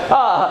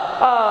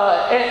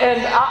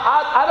 And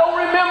I don't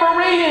remember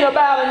reading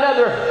about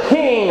another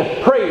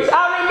king priest.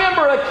 I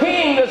remember a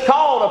king that's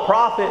called a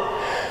prophet.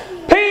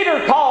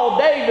 Peter called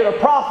David a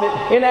prophet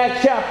in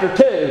Acts chapter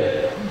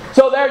 2.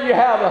 So there you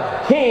have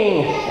a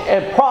king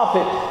and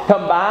prophet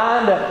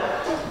combined.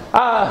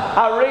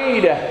 I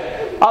read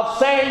of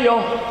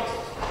Samuel,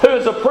 who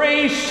is a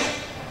priest,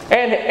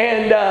 and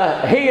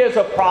he is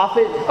a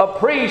prophet, a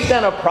priest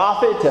and a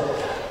prophet,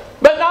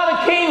 but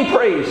not a king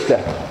priest.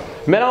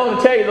 Man, I want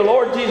to tell you, the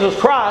Lord Jesus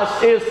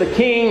Christ is the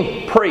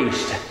king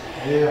priest.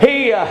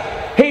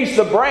 Yeah. He's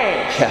the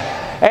branch.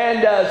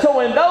 And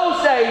so in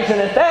those days and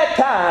at that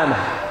time,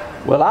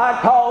 will I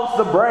cause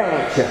the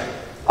branch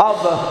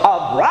of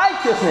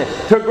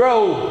righteousness to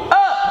grow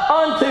up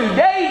unto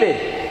David,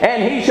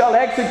 and he shall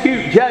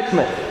execute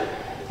judgment.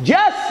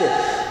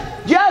 Justice.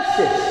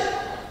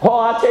 Oh,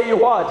 I tell you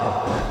what,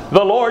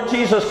 the Lord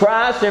Jesus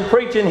Christ in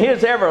preaching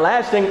His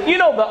everlasting, you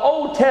know, the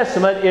Old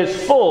Testament is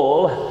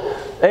full,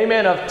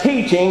 amen, of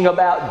teaching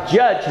about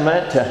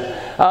judgment,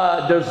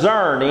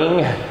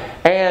 discerning,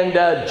 and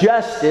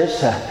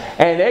justice,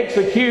 and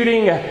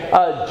executing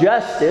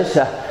justice,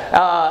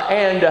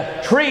 and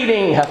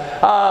treating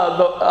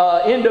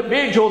the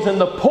individuals and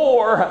the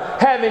poor,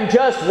 having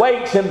just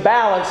weights and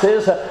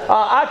balances.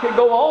 I could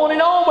go on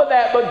and on with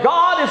that, but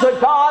God is a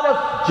God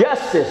of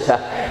justice.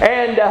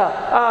 And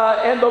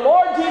the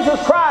Lord Jesus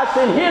Christ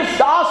in His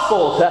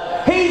Gospels,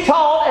 He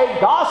taught a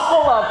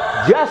gospel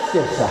of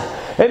justice.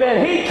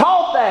 Amen. He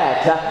taught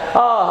that.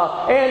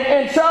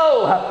 And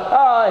so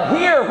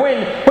here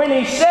when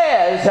He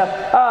says,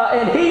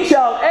 and He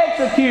shall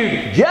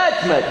execute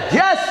judgment,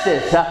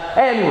 justice,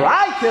 and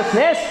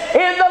righteousness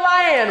in the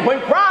land. When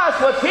Christ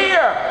was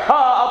here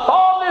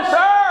upon this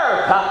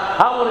earth,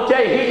 I want to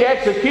tell you, He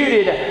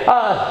executed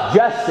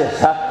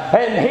justice.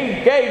 And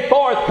He gave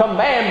forth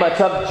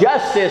commandments of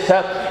justice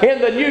in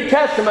the New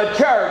Testament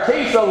church.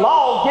 He's the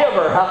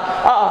lawgiver.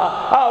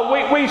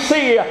 We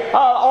see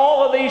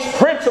all of these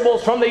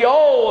principles from the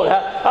old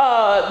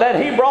that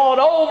He brought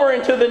over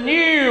into the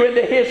new,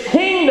 into His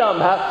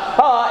kingdom,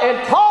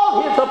 and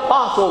taught His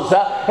apostles,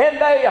 and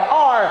they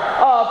are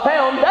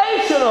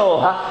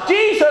foundational.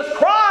 Jesus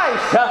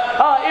Christ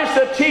is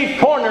the chief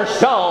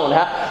cornerstone.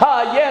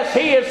 Yes,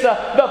 He is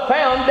the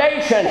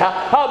foundation.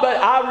 But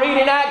I read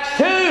in Acts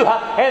 2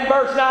 and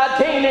verse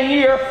 19, and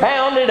ye are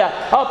founded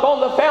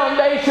upon the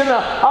foundation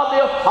of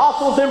the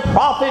apostles and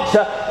prophets,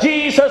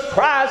 Jesus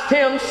Christ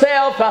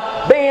Himself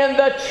being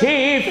the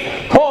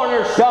chief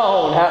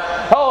cornerstone.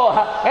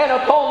 And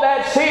upon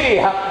that city,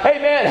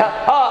 amen,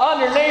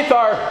 underneath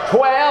are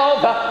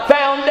 12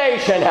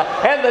 foundation,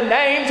 and the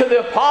names of the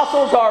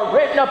apostles are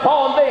written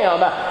upon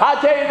them. I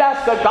tell you,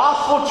 that's the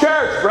gospel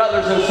church,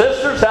 brothers and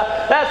sisters.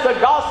 That's the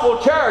gospel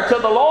church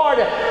of the Lord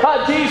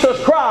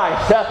Jesus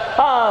Christ.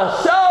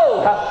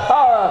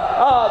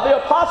 The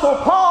Apostle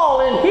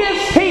Paul, in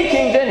his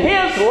teachings, in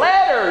his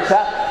letters,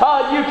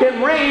 you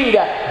can read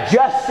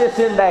justice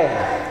in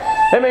there.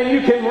 Amen.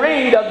 You can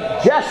read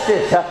of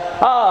justice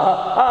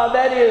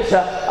that is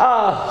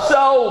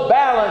so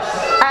balanced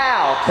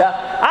out.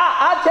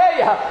 I tell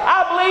you,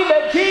 I believe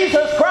that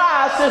Jesus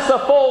Christ is the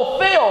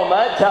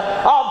fulfillment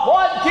of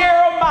what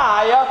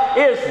Jeremiah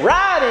is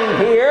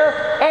writing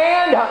here,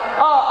 and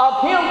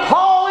of him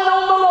calling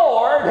on the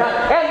Lord,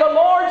 and the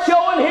Lord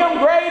showing him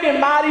great and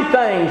mighty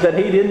things that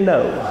he didn't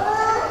know.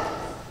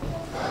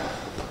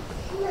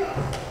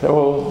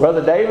 So,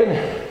 Brother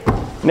David,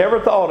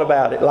 never thought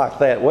about it like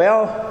that.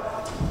 Well,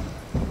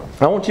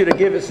 I want you to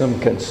give it some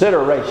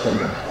consideration.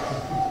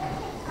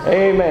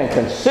 Amen.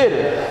 Consider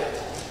it.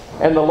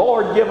 And the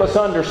Lord give us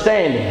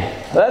understanding.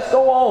 Let's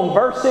go on.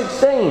 Verse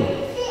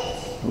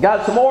 16.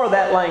 Got some more of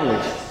that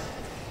language.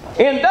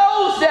 In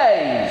those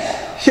days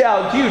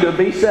shall Judah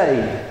be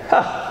saved,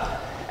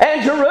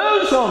 and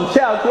Jerusalem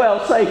shall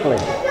dwell safely.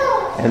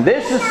 And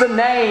this is the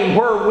name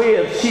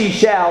wherewith she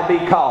shall be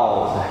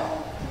called.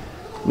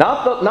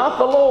 Not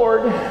the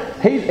Lord.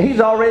 He's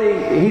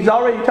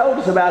already told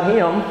us about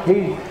him.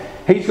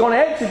 He's going to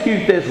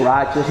execute this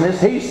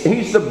righteousness.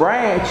 He's the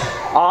branch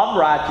of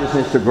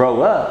righteousness to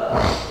grow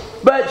up.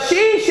 But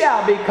she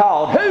shall be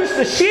called. Who's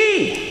the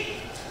she?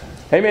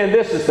 Amen.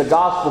 This is the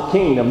gospel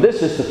kingdom.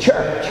 This is the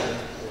church.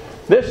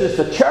 This is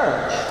the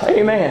church.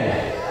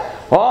 Amen.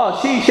 Oh,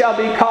 she shall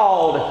be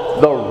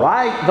called the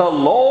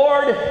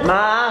Lord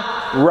my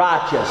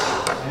righteous.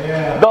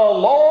 Yeah. The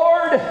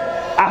Lord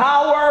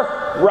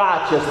our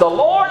righteous. The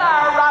Lord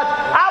our righteous.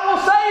 I will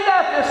say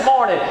that this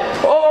morning.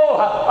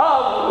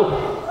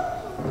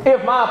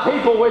 If my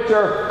people which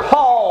are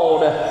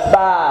called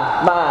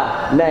by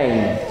my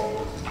name.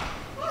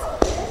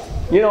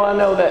 You know, I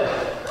know that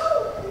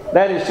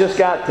has just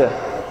got to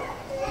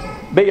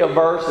be a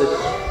verse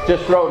that's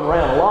just thrown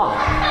around a lot.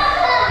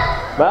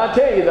 But I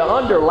tell you, the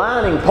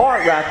underlining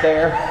part right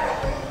there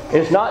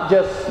is not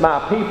just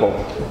my people,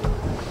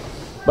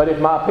 but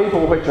it's my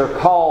people which are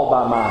called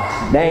by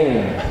my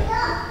name.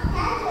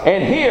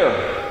 And here,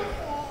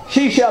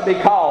 she shall be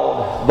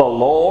called the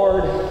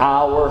Lord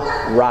our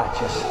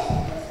righteous.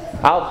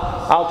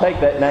 I'll take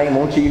that name,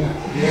 won't you?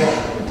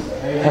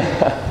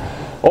 Yeah.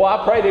 Oh,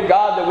 I pray to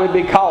God that we'd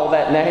be called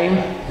that name.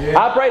 Yeah.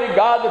 I pray to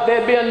God that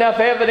there'd be enough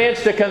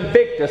evidence to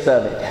convict us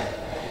of it.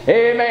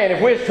 Amen.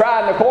 If we was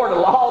tried in a court of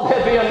law,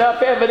 there'd be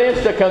enough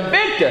evidence to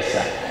convict us.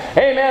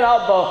 Amen.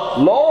 Of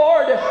the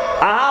Lord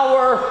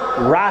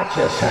our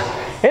righteous.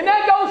 And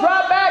that goes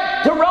right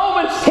back to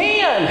Romans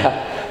 10.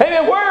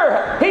 Amen.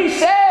 Where he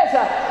says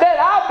that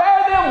I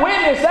bear them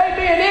witness, they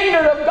being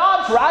ignorant of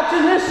God's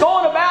righteousness,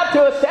 going about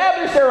to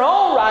establish their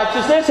own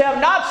righteousness, have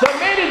not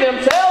submitted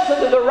themselves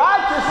unto the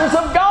righteousness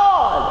of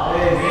God.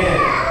 Amen.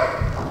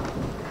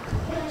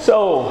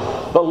 So,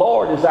 the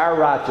Lord is our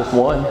righteous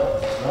one.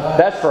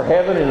 That's for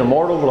heaven and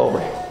immortal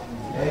glory.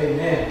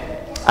 Amen.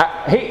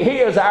 He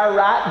is our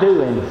right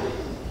doing.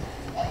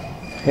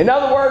 In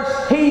other words,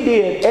 He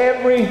did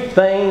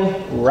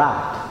everything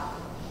right.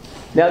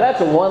 Now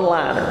that's a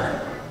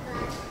one-liner.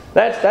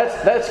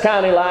 That's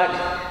kind of like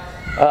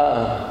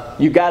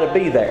you got to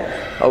be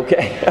there,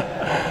 okay?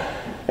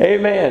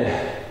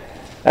 Amen.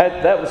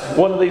 That was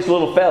one of these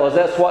little fellas.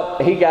 That's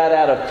what he got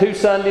out of 2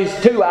 Sundays,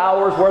 2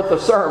 hours worth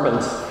of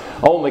sermons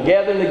on the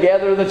gathering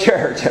together of the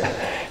church.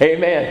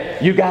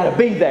 Amen. You got to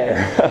be there.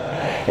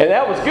 And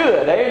that was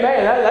good.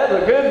 Amen. That's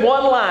a good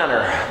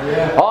one-liner.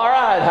 Yeah. All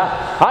right.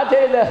 I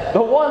tell you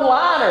the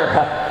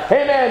one-liner.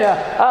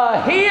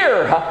 Amen.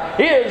 Here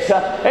is,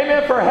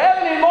 amen, for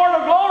heaven and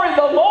immortal glory,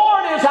 the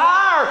Lord is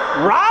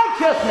our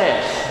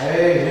righteousness.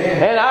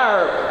 Amen. And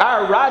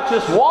our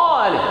righteous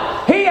one.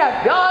 He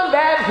hath done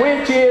that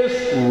which is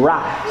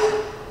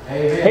right.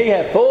 Amen. He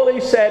hath fully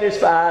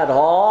satisfied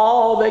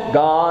all that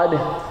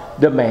God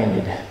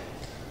demanded.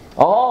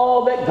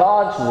 All that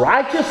God's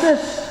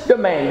righteousness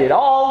demanded.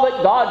 All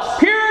that God's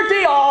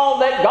purity. All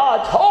that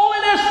God's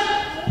holiness.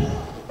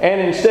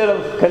 And instead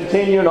of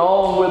continuing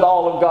on with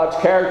all of God's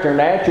character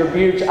and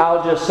attributes,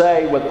 I'll just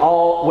say with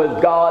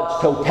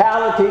God's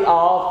totality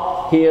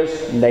of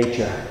His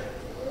nature.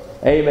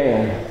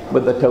 Amen.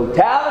 With the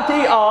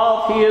totality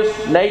of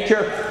His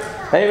nature.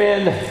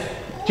 Amen.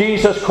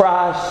 Jesus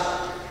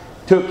Christ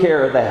took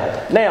care of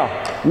that. Now,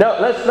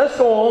 let's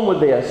go on with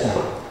this.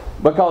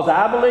 Because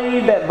I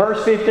believe that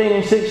verse 15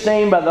 and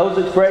 16, by those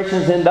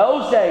expressions, in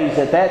those days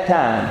at that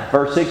time,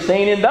 verse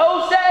 16, in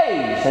those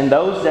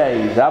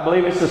days, I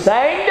believe it's the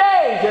same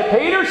days that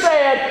Peter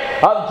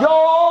said of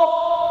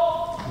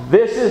Joel,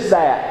 this is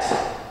that,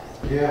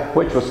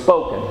 which was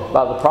spoken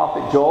by the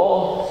prophet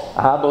Joel.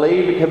 I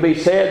believe it can be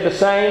said the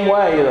same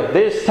way of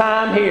this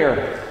time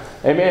here.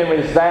 Amen,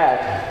 is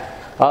that.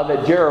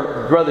 That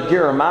Brother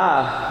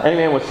Jeremiah,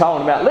 amen, was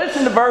talking about.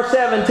 Listen to verse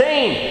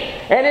 17.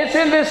 And it's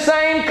in this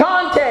same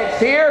context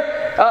here.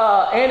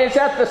 And it's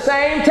at the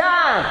same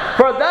time.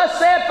 For thus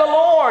saith the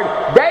Lord,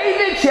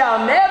 David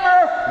shall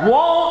never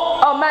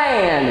want a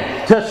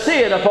man to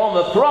sit upon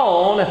the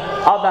throne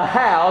of the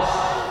house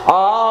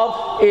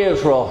of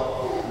Israel.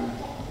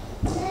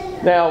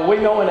 Now, we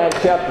know in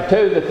Acts chapter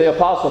 2 that the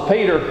Apostle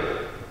Peter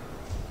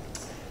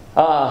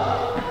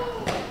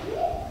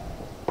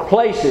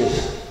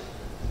places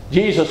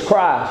Jesus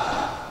Christ,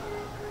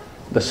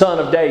 the Son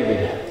of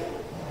David,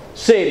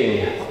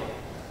 sitting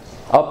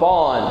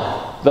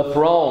upon the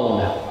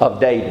throne of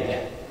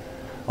David.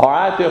 All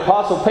right, the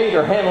Apostle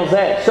Peter handles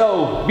that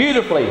so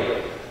beautifully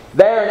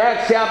there in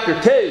Acts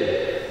chapter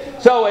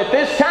 2. So at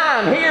this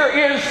time, here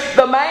is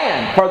the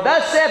man. For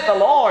thus saith the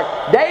Lord,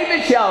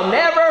 David shall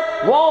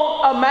never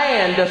want a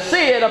man to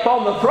sit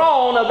upon the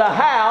throne of the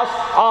house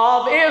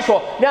of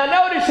Israel. Now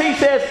notice he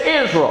says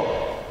Israel.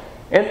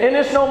 And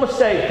it's no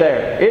mistake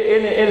there.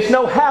 It's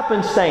no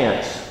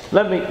happenstance.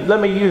 Let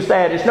me use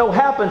that. It's no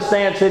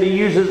happenstance that he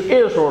uses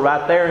Israel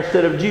right there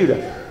instead of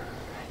Judah.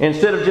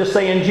 Instead of just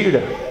saying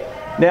Judah.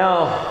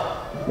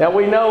 Now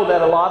we know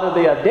that a lot of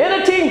the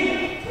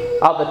identity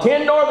of the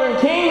 10 northern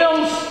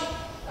kingdoms,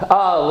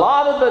 a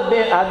lot of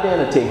the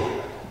identity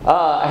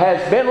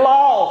has been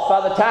lost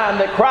by the time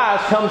that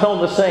Christ comes on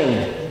the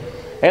scene.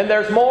 And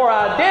there's more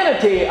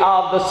identity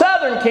of the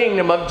southern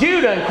kingdom of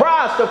Judah, and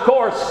Christ, of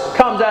course,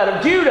 comes out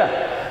of Judah.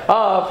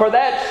 For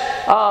that's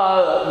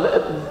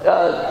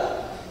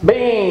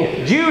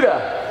being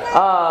Judah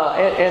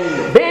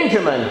and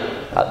Benjamin,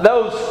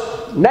 those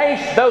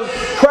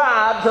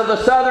tribes of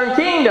the southern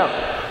kingdom.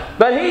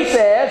 But he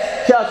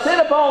says, shall sit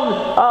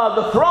upon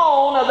the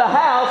throne of the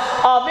house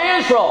of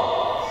Israel.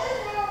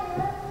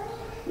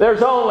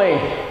 There's only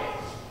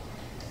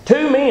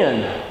 2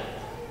 men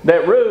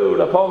that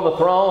ruled upon the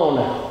throne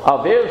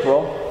of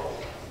Israel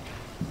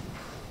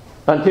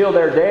until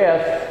their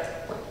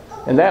death,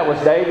 and that was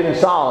David and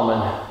Solomon.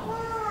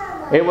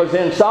 It was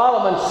in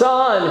Solomon's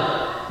son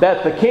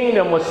that the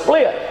kingdom was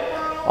split.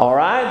 All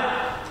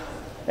right?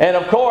 And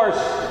of course,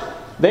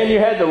 then you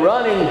had the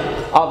running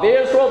of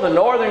Israel, the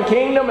northern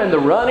kingdom, and the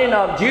running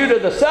of Judah,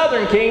 the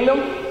southern kingdom.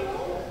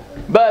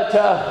 But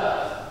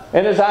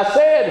and as I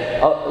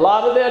said, a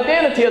lot of the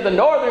identity of the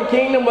northern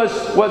kingdom was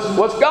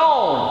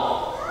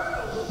gone.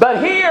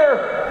 But here,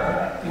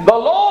 the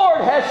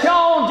Lord has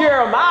shown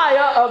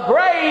Jeremiah a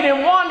great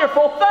and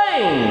wonderful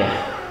thing.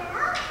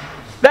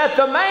 That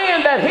the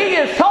man that he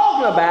is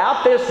talking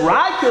about, this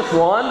righteous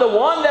one, the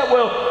one that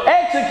will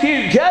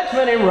execute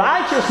judgment and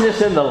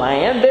righteousness in the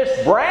land,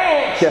 this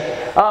branch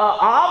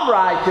of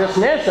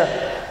righteousness,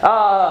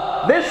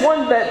 this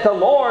one that the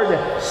Lord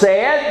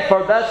said,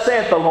 for thus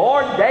saith the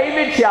Lord,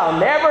 David shall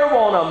never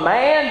want a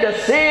man to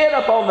sit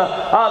upon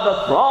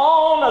the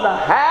throne of the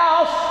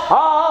house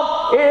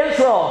of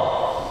Israel.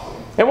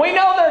 And we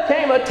know there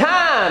came a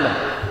time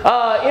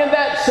in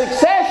that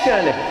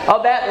succession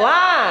of that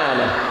line,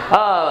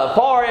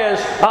 far as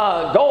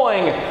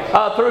going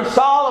through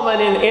Solomon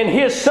and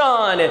his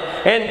son,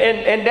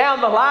 and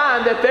down the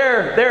line, that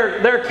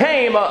there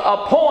came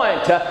a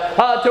point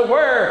to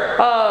where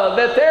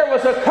that there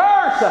was a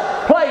curse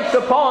placed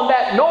upon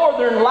that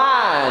northern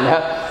line,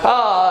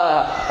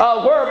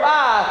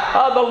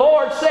 whereby the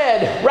Lord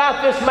said,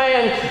 "Write this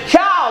man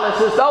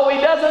childless, as though he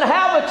doesn't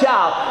have a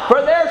child,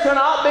 for there shall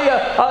not be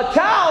a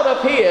child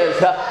of his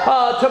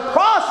to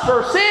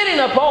prosper sitting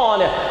upon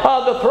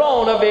the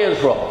throne of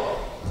Israel."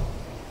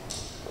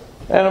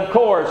 And of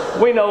course,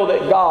 we know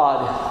that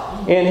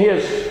God, in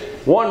His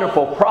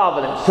wonderful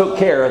providence, took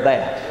care of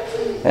that.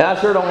 And I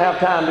sure don't have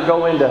time to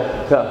go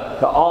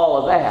into all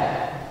of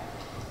that.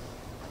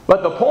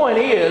 But the point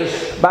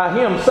is, by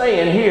Him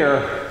saying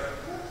here,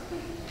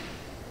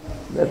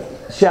 that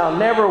shall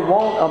never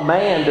want a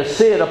man to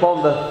sit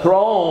upon the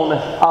throne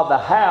of the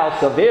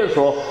house of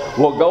Israel,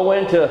 will go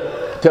into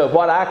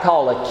what I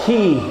call a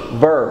key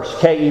verse,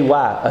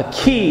 K-E-Y, a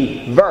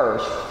key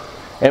verse,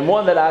 and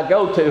one that I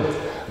go to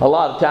a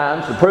lot of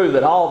times to prove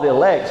that all the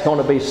elect's going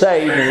to be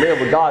saved and live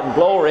with God in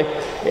glory.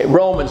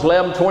 Romans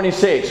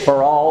 11:26,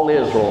 for all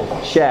Israel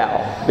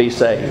shall be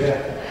saved.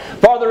 Yeah.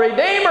 For the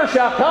Redeemer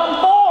shall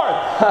come forth,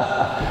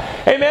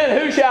 amen,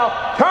 who shall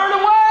turn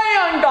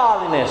away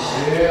ungodliness.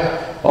 Yeah.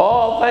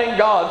 Oh, thank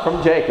God,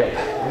 from Jacob.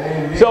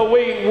 Amen. So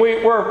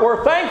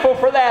we're thankful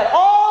for that.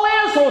 All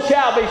Israel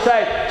shall be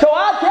saved. So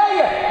I tell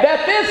you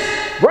that this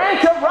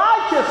branch of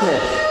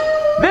righteousness,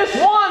 this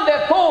one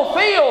that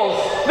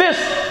fulfills this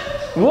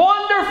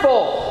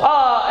wonderful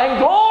and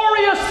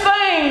glorious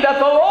thing that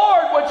the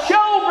Lord would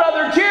show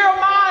Brother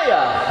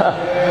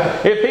Jeremiah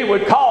if he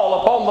would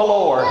call upon the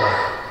Lord.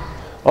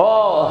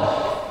 Oh,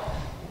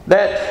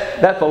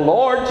 that the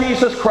Lord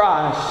Jesus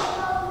Christ,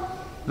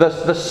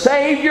 the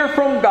Savior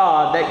from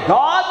God, that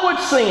God would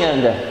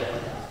send,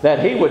 that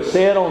He would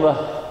sit on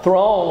the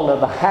throne of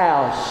the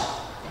house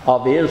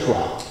of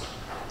Israel,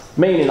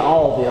 meaning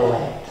all the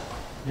elect.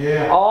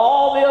 Yeah.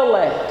 All the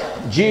elect,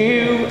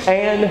 Jew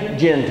and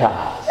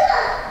Gentile.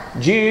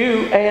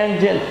 Jew and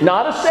Gentile.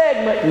 Not a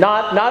segment,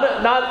 not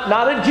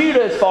a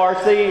Judah as far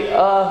as the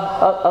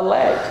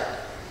elect.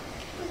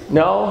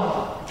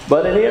 No,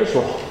 but in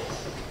Israel.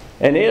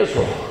 In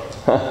Israel.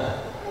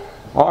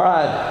 All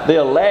right, the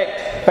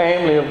elect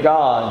family of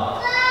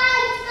God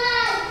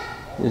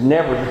is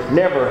never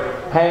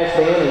has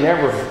been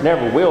and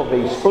never will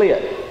be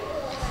split.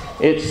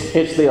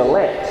 It's the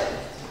elect.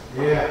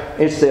 Yeah.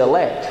 It's the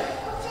elect.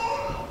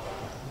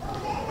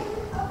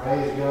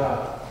 Praise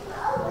God.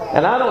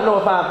 And I don't know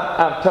if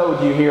I've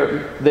told you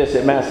here this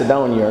at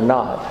Macedonia or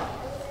not,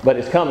 but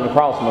it's coming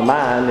across my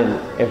mind,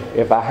 and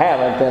if I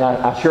haven't, then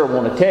I sure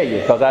want to tell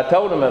you, because I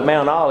told them at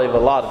Mount Olive a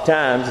lot of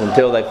times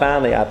until they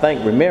finally, I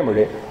think, remembered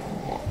it,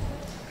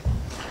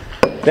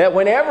 that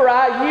whenever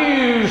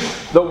I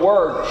use the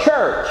word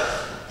church,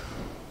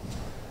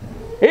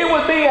 it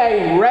would be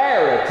a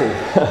rarity,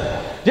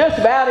 just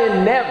about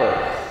in never,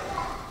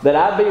 that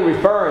I'd be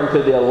referring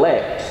to the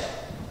elect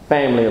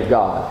family of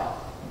God.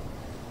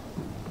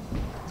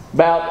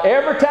 About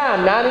every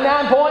time,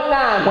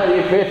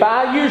 99.9, if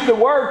I use the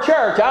word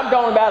church, I'm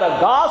talking about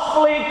a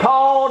gospelly,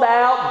 called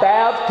out,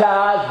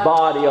 baptized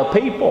body of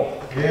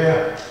people.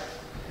 Yeah.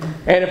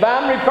 And if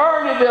I'm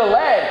referring to the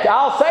elect,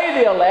 I'll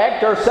say the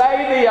elect or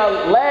say the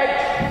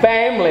elect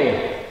family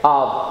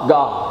of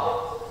God.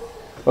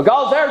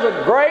 Because there's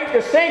a great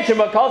distinction,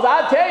 because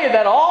I tell you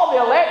that all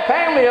the elect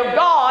family of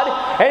God,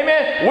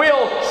 amen,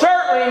 will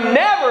certainly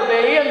never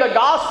be in the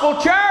gospel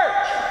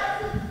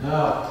church.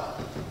 No.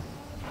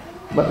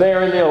 But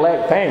they're in the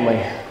elect family.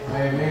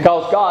 Amen.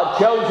 Because God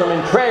chose them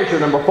and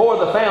treasured them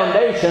before the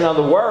foundation of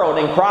the world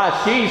in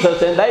Christ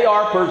Jesus. And they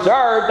are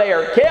preserved. They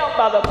are kept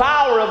by the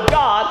power of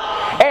God.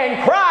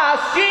 And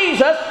Christ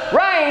Jesus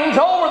reigns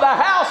over the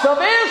house of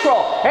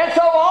Israel. And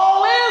so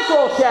all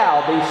Israel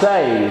shall be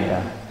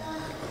saved.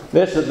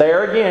 This is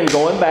there again,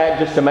 going back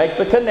just to make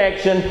the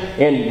connection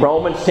in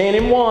Romans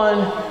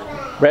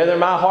 10:1. Brethren,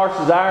 my heart's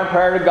desire and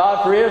prayer to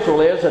God for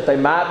Israel is that they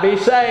might be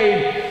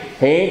saved.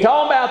 He ain't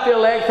talking about the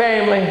elect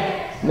family.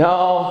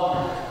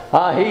 No.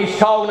 He's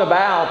talking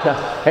about,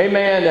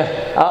 amen,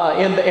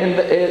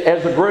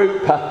 as a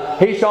group,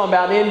 he's talking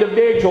about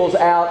individuals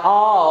out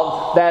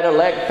of that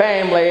elect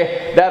family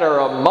that are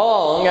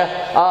among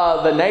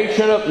the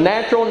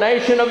natural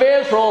nation of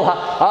Israel,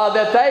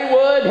 that they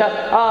would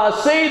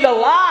see the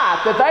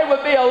light, that they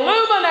would be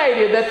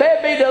illuminated, that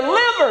they'd be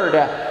delivered,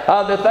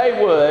 that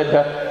they would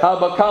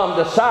become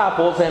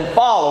disciples and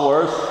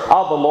followers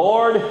of the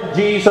Lord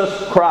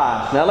Jesus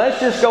Christ. Now let's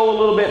just go a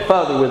little bit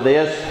further with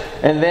this,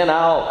 and then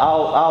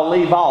I'll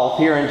leave off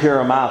here in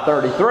Jeremiah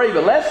 33.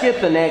 But let's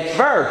get the next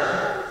verse.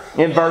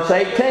 In verse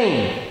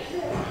 18.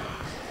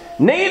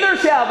 Neither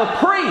shall the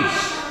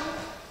priests,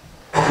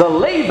 the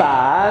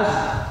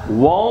Levites,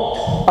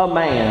 want a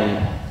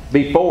man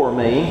before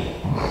me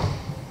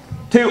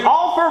to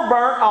offer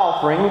burnt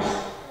offerings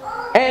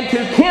and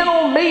to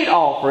kindle meat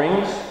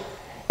offerings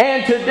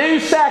and to do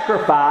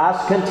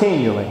sacrifice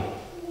continually.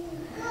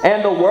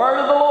 And the word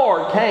of the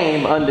Lord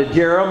came unto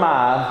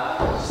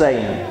Jeremiah,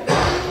 saying.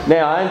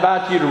 Now, I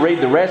invite you to read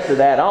the rest of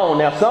that on.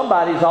 Now,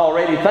 somebody's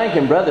already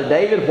thinking, Brother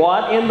David,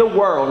 what in the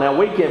world? Now,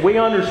 we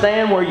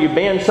understand where you've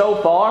been so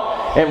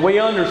far, and we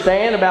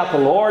understand about the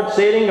Lord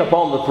sitting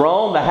upon the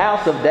throne, the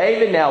house of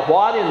David. Now,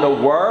 what in the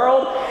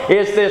world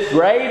is this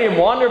great and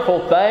wonderful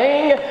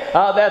thing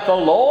that the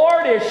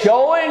Lord is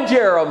showing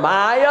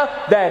Jeremiah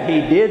that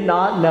he did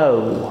not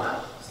know?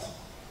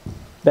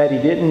 That he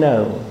didn't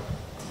know.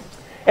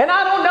 And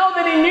I don't know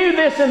that he knew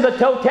this in the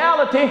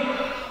totality.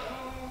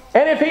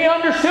 And if he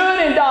understood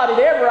and dotted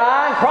every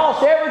I and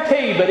crossed every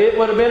T, but it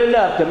would have been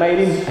enough to make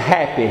him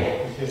happy.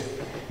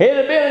 It would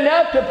have been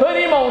enough to put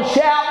him on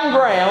shouting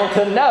ground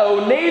to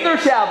know neither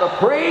shall the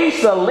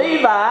priests, the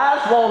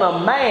Levites, want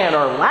a man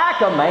or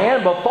lack a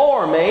man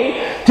before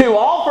me to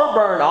offer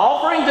burnt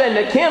offerings and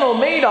to kindle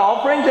meat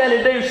offerings and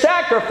to do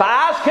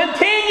sacrifice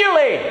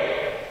continually.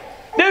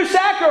 Do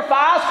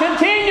sacrifice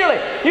continually.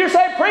 You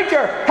say,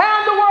 preacher, how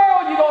in the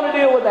world are you going to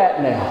deal with that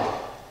now?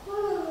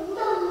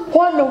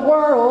 What in the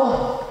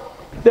world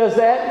does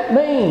that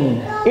mean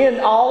in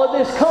all of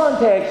this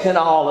context and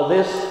all of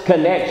this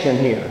connection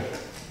here?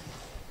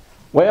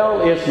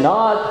 Well, it's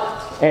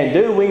not, and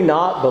do we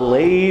not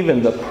believe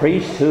in the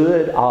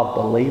priesthood of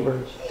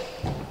believers?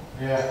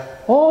 Yeah.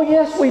 Oh,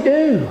 yes, we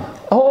do.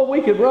 Oh,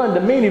 we could run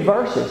to many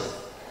verses.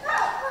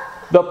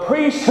 The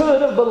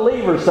priesthood of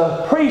believers,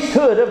 the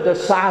priesthood of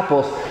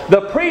disciples,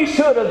 the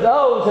priesthood of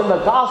those in the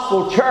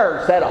gospel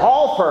church that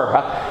offer,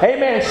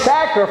 amen,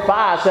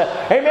 sacrifice.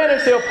 Amen,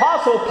 as the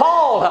Apostle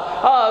Paul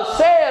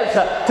says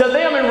to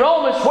them in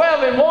Romans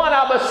 12:1,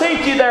 I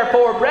beseech you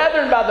therefore,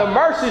 brethren, by the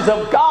mercies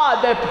of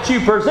God, that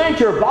you present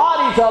your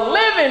bodies a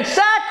living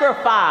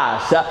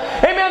sacrifice.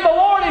 Amen, the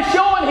Lord is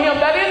showing him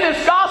that in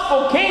this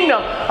gospel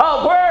kingdom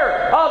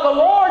where the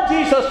Lord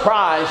Jesus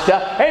Christ,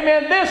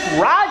 amen, this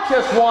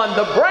righteous one,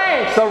 the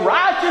branch, the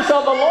righteous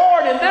of the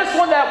Lord, and this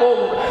one that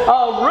will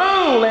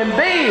rule and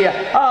be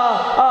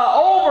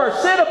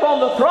sit upon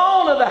the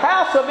throne of the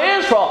house of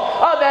Israel,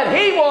 that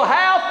he will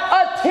have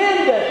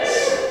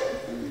attendants.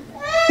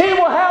 He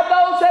will have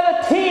those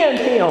that attend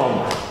him.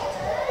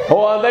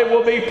 Oh, they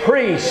will be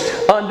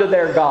priests unto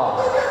their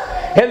God.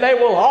 And they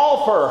will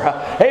offer,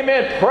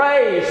 amen,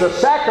 praise, the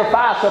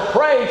sacrifice of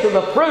praise of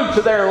the fruits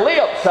of their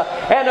lips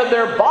and of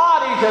their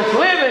bodies as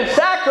living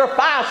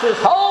sacrifices,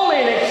 holy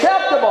and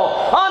acceptable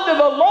unto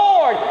the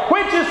Lord,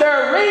 which is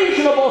their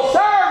reasonable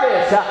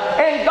service.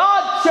 And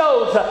God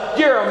shows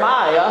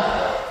Jeremiah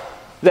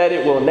that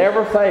it will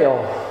never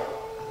fail.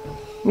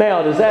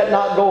 Now, does that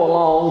not go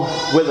along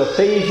with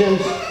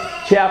Ephesians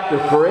chapter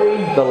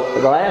 3, the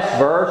last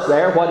verse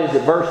there, what is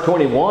it, verse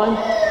 21,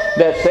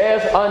 that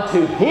says,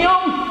 "Unto Him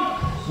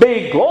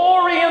be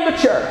glory in the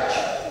church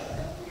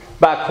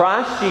by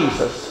Christ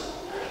Jesus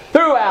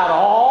throughout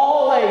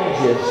all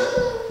ages,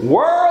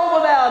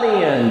 world without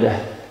end.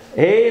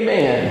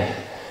 Amen."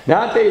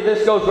 Now I tell you,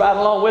 this goes right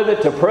along with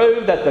it to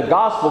prove that the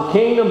gospel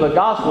kingdom, the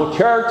gospel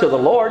church of the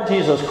Lord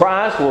Jesus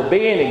Christ will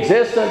be in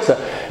existence,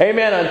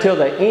 amen, until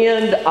the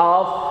end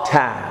of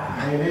time.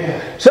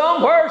 Amen.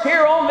 Somewhere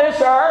here on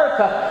this earth,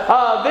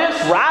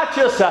 this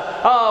righteous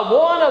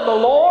one of the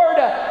Lord,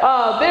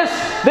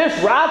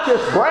 this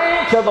righteous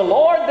branch of the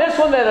Lord, this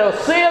one that'll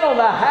sit on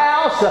the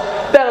house,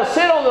 that'll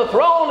sit on the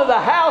throne of the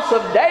house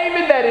of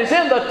David, that is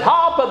in the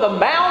top of the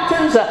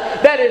mountains,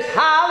 that is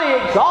highly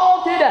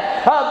exalted,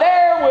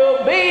 there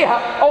will be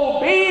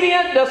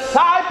obedient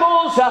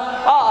disciples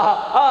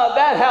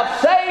that have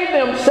saved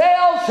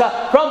themselves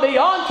from the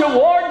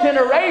untoward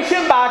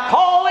generation by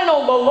calling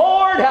on the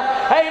Lord,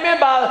 amen,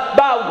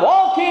 by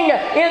walking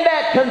in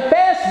that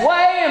confessed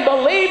way and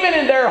believing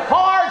in their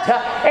heart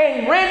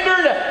and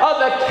rendered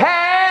the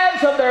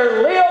calves of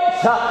their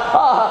lips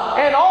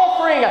and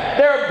offering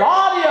their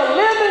body a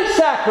living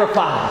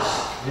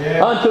sacrifice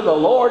unto the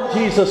Lord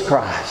Jesus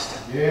Christ.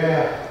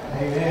 Yeah.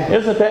 Amen.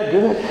 Isn't that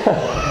good?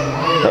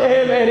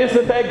 Amen.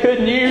 Isn't that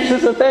good news?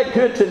 Isn't that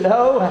good to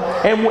know?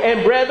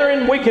 And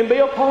brethren, we can be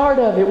a part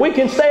of it. We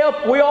can stay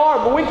up. We are,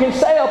 but we can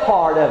stay a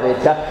part of it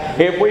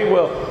if we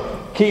will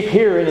keep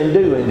hearing and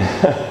doing.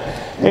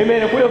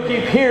 Amen. If we'll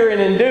keep hearing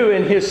and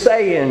doing His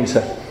sayings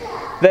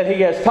that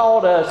He has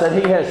taught us, that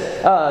He has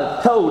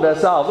told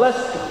us of.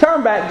 Let's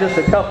turn back just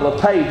a couple of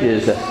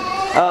pages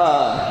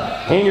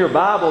in your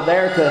Bible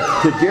there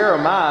to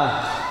Jeremiah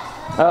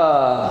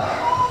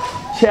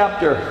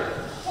chapter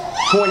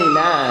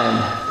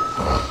 29.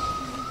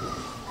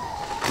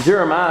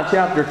 Jeremiah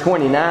chapter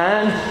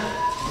 29.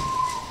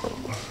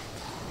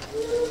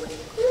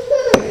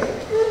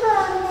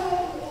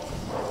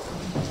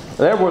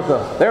 There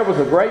was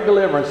a great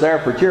deliverance there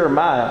for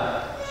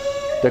Jeremiah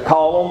to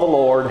call on the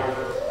Lord,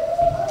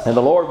 and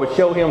the Lord would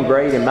show him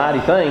great and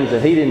mighty things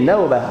that he didn't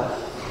know about.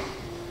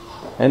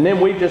 And then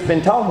we've just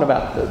been talking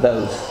about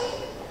those.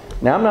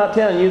 Now I'm not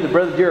telling you that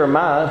Brother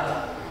Jeremiah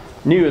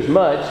knew as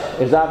much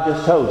as I've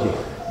just told you,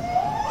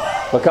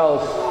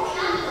 because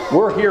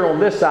we're here on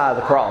this side of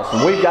the cross,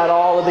 and we've got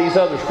all of these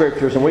other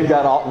scriptures, and we've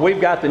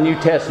got the New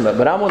Testament.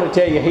 But I want to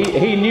tell you,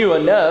 he knew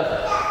enough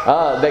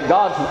that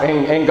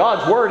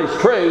God's word is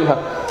true,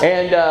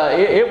 and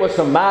it was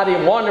some mighty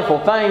and wonderful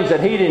things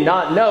that he did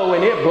not know,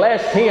 and it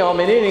blessed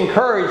him, and it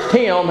encouraged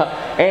him,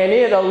 and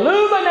it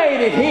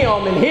illuminated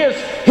him in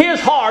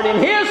his heart, in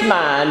his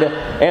mind,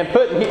 and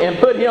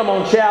put him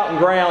on shouting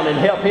ground and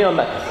help him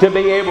to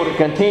be able to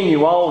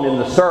continue on in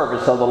the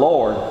service of the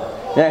Lord.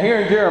 Now here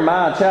in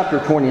Jeremiah chapter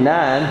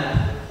 29,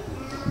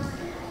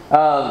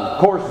 of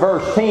course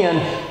verse 10,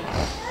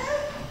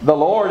 the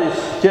Lord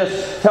has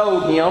just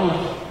told him,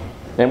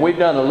 and we've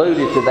done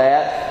alluded to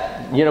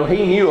that, you know,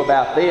 he knew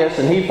about this,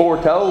 and he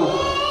foretold,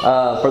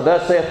 for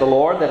thus saith the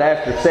Lord, that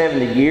after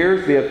 70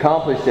 years be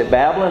accomplished at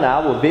Babylon, I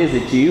will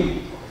visit you.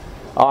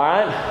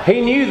 Alright, he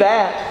knew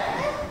that,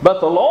 but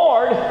the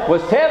Lord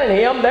was telling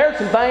him there's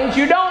some things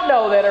you don't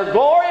know that are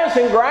glorious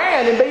and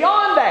grand and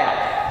beyond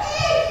that.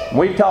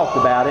 We've talked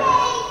about it.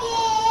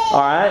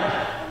 Alright.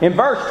 In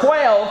verse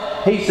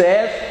 12, he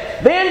says,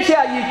 "Then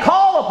shall you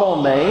call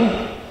upon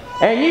me,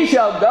 and you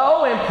shall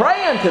go and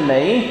pray unto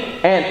me,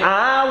 and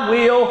I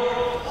will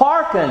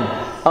hearken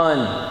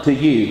unto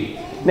you."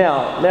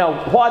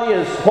 Now, what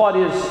is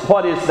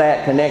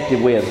that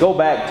connected with? Go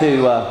back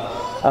to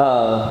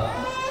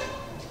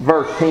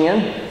verse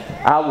 10.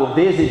 "I will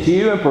visit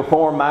you and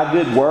perform my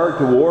good word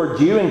toward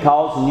you, and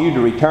causing you to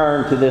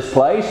return to this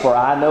place. For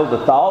I know the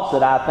thoughts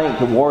that I think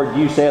toward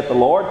you, saith the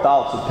Lord,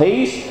 thoughts of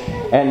peace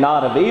and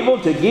not of evil,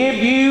 to give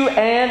you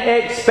an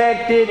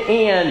expected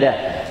end."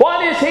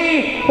 What is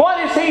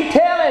he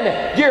telling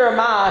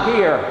Jeremiah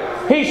here?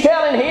 He's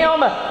telling him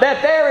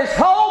that there is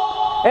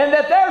hope and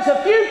that there's a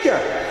future.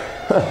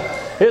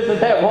 Isn't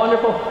that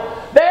wonderful?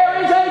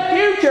 There is a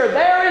future.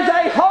 There is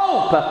a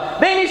hope.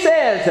 Then he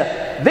says,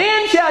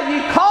 "Then shall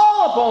you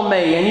call upon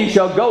me, and you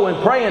shall go and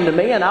pray unto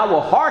me, and I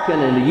will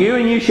hearken unto you,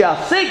 and you shall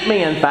seek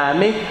me and find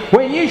me,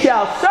 when you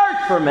shall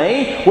search for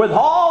me with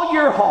all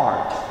your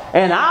heart.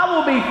 And I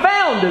will be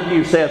found of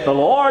you, saith the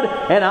Lord,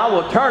 and I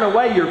will turn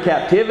away your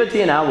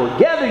captivity, and I will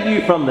gather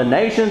you from the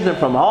nations and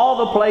from all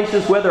the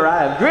places whither I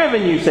have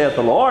driven you, saith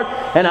the Lord,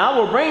 and I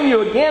will bring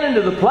you again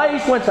into the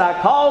place whence I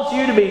caused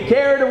you to be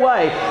carried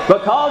away,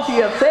 because ye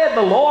have said,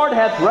 the Lord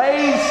hath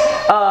raised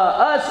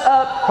us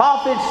up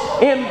prophets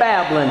in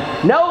Babylon.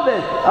 Know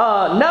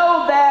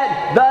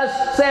that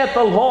thus saith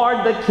the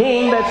Lord, the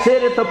King that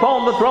sitteth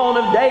upon the throne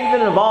of David,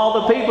 and of all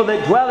the people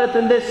that dwelleth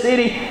in this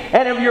city,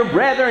 and of your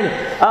brethren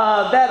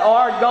that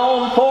are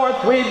gone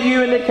forth with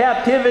you into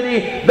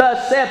captivity.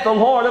 Thus saith the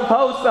Lord of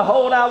hosts,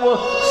 behold, I will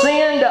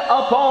send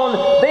upon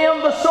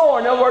them the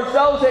sword." In other words,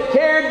 those that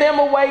carried them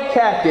away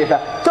captive.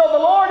 So the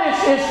Lord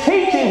is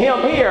teaching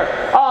him here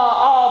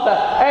of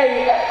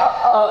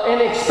of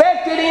an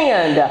expected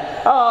end,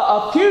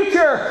 a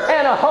future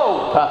and a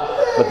hope.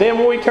 But then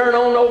when we turn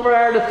on over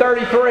there to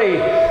 33,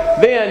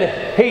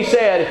 then he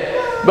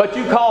said, but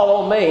you call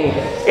on me.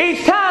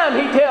 Each time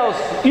he tells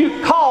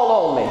you, call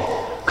on me.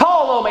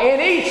 Call on me.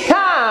 And each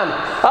time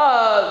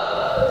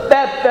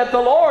that the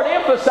Lord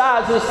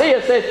emphasizes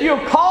this, if you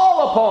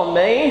call upon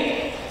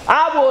me,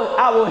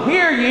 I will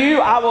hear you,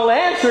 I will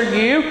answer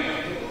you.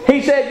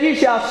 He said, you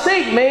shall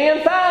seek me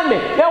and find me.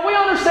 Now we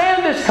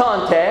understand this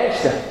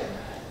context.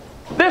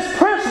 This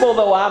principle,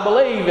 though, I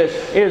believe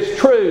is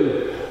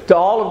true to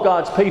all of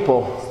God's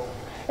people.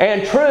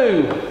 And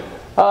true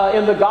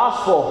in the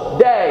gospel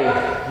day.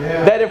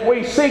 Yeah. That if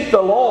we seek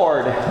the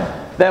Lord,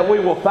 that we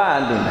will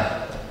find Him.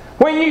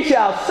 When you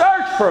shall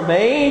search for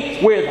me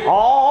with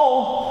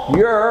all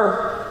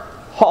your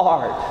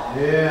heart.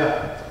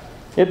 Yeah.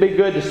 It'd be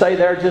good to stay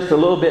there just a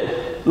little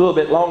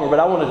bit longer, but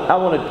I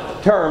want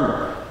to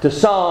turn to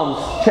Psalms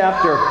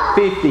chapter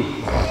 50.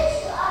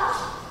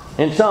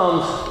 In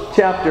Psalms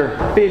chapter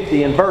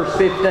 50 and verse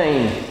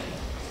 15.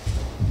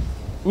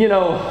 You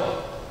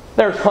know,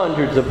 there's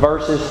hundreds of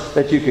verses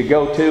that you could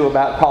go to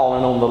about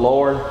calling on the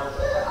Lord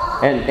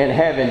and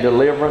having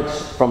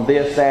deliverance from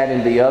this, that,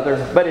 and the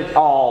other. But it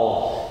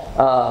all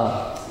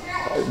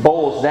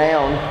boils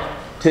down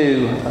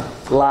to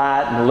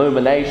light and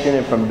illumination,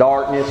 and from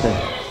darkness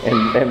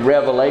and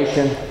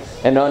revelation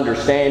and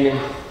understanding,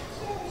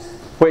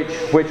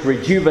 which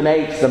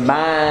rejuvenates the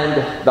mind,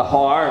 the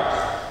heart,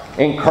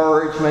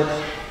 encouragement.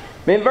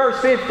 In verse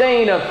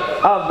 15 of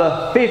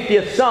the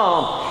 50th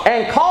Psalm,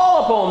 and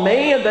call upon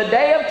me in the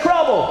day of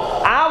trouble.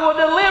 I will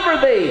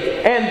deliver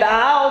thee, and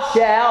thou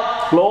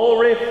shalt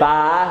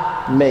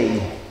glorify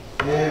me.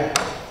 Yeah.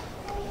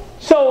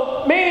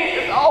 So,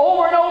 meaning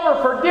over and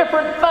over for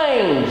different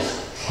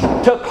things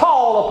to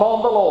call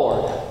upon the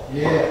Lord.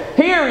 Yeah.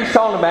 Here he's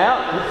talking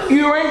about,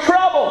 you're in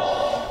trouble.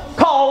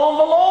 Call on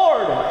the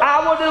Lord. I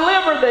will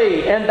deliver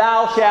thee, and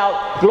thou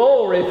shalt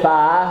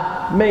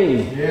glorify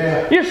me.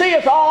 Yeah. You see,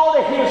 it's all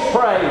to His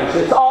praise.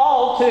 It's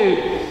all to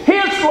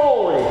His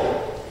glory.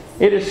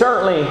 It is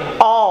certainly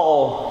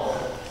all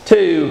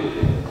to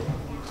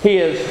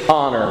His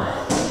honor.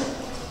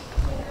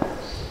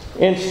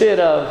 Instead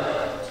of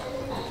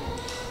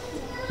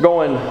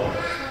going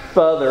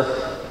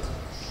further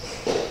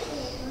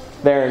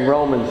there in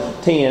Romans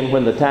 10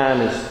 when the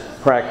time is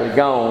practically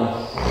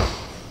gone,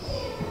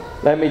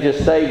 let me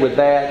just stay with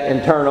that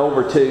and turn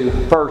over to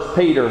 1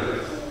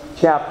 Peter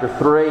chapter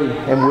 3,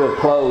 and we'll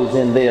close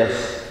in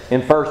this.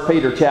 In 1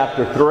 Peter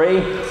chapter 3,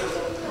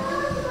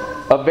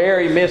 a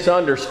very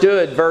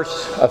misunderstood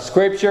verse of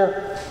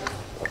Scripture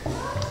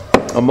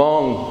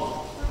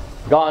among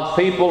God's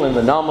people in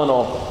the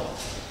nominal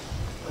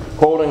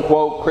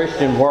quote-unquote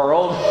Christian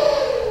world.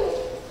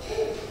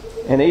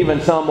 And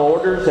even some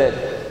orders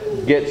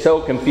that get so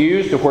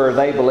confused to where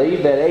they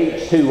believe that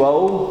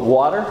H2O,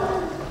 water,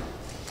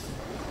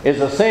 is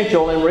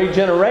essential in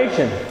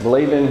regeneration.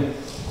 Believe in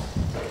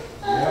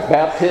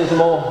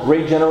baptismal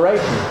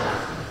regeneration.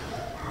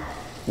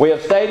 We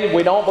have stated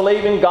we don't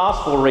believe in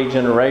gospel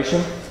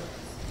regeneration.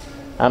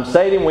 I'm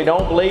stating we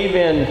don't believe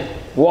in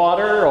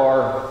water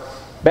or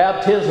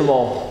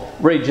baptismal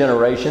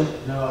regeneration.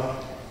 No.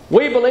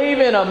 We believe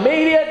in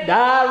immediate,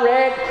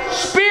 direct,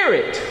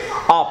 spirit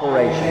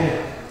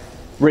operation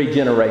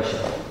regeneration.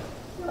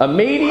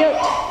 Immediate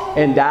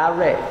and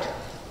direct.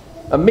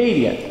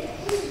 Immediate.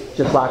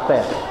 Just like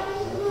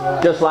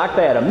that. Just like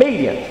that.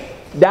 Immediate.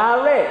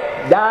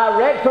 Direct.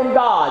 Direct from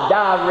God.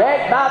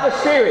 Direct by the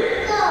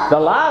Spirit. The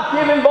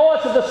life-giving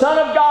voice of the Son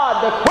of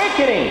God. The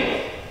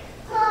quickening.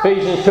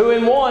 Ephesians 2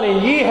 and 1.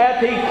 And ye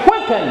hath He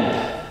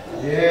quickened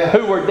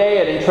who were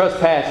dead in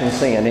trespass and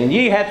sin. And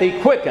ye hath He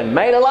quickened.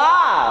 Made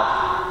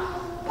alive.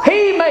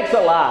 He makes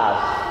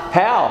alive.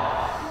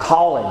 How?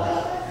 Calling.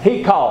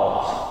 He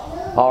calls.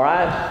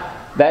 Alright?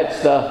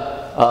 That's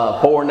the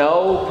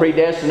foreknow,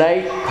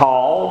 predestinate,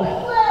 called.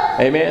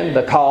 Amen.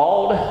 The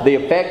called, the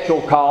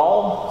effectual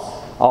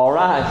call.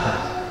 Alright.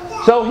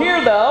 So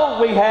here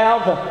though we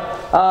have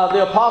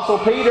the Apostle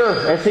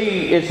Peter as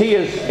he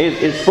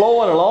is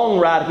flowing along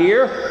right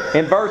here.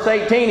 In verse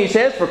 18 he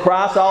says, for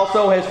Christ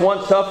also has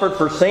once suffered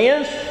for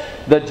sins,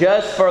 the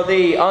just for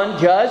the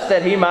unjust,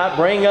 that He might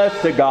bring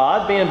us to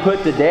God, being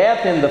put to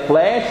death in the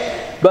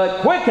flesh,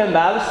 but quickened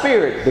by the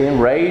Spirit, being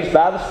raised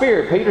by the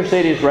Spirit. Peter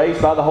said He was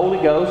raised by the Holy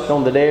Ghost.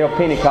 On the day of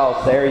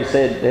Pentecost there, he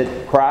said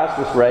that Christ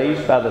was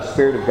raised by the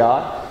Spirit of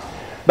God,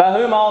 by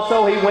whom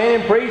also He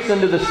went and preached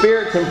unto the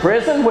spirits in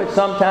prison, which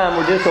sometime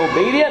were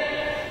disobedient,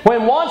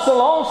 when once the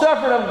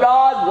long-suffering of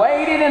God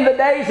waited in the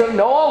days of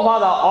Noah, while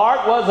the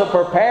ark was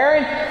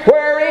a-preparing,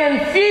 wherein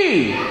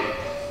few,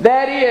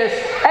 that is,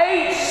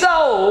 8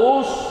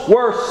 souls,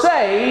 were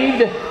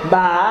saved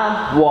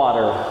by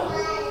water.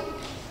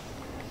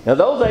 Now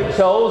those 8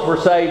 souls were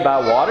saved by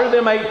water.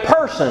 Them 8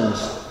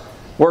 persons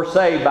were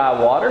saved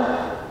by water.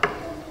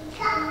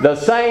 The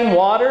same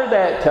water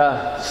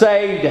that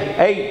saved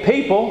 8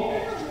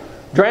 people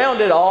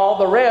drowned all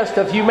the rest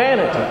of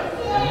humanity.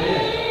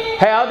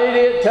 How did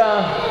it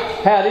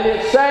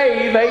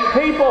save 8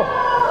 people?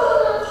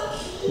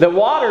 The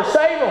water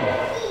saved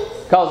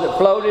them because it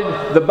floated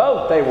the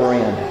boat they were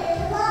in.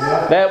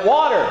 That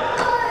water.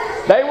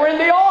 They were in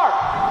the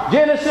ark.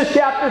 Genesis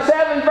chapter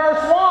 7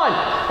 verse 1.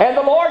 And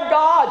the Lord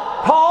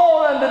God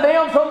called unto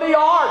them from the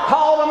ark,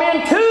 called them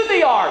into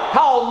the ark,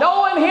 called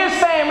Noah and his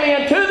family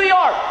into the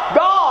ark.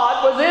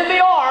 God was in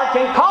the ark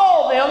and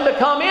called them to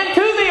come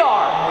into the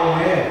ark.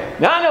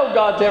 Amen. Now I know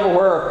God's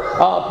everywhere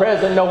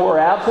present, nowhere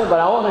absent, but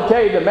I want to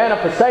tell you the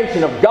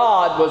manifestation of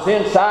God was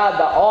inside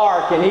the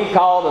ark, and He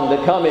called them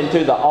to come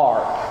into the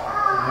ark.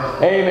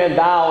 Amen.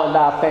 Thou and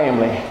thy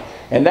family.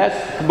 And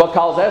that's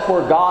because that's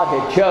where God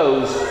had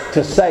chose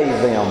to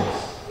save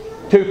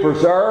them, to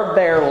preserve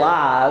their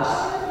lives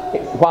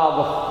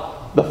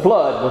while the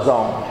flood was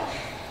on.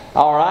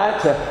 All right.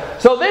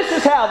 So this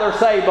is how they're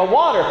saved by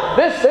water.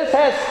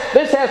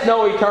 This has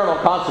no eternal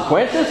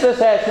consequences. This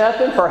has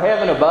nothing for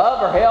heaven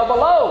above or hell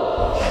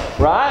below.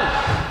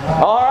 Right?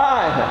 All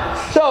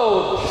right.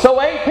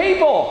 So 8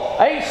 people,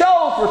 8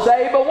 souls were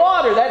saved by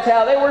water. That's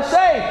how they were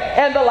saved.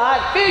 And the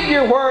like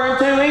figure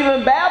whereunto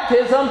even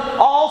baptism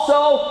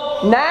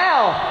also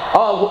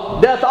now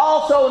doth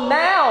also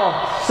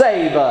now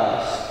save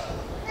us.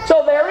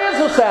 So there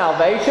is a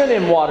salvation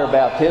in water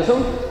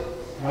baptism,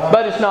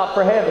 but it's not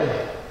for heaven.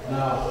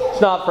 No.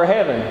 It's not for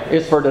heaven.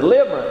 It's for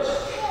deliverance.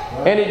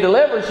 And it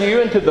delivers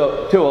you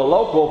to a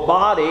local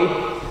body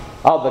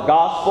of the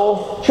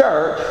gospel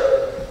church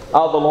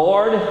of the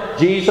Lord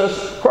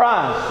Jesus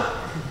Christ.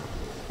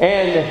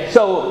 And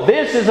so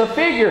this is a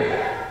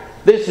figure.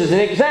 This is an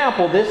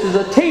example. This is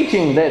a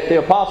teaching that the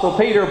Apostle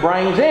Peter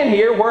brings in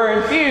here,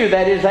 wherein few,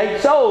 that is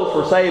 8 souls,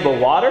 were saved by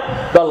water.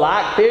 The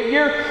like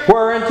figure,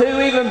 whereunto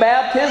even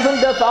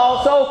baptism doth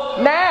also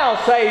now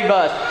save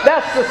us.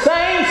 That's the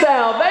same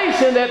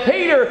salvation that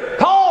Peter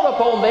called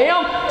upon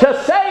them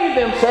to save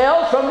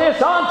themselves from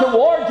this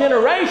untoward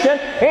generation.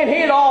 And he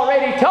had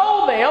already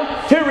told them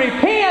to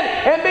repent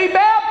and be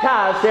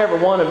baptized, every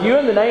one of you,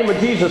 in the name of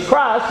Jesus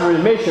Christ for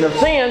remission of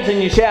sins,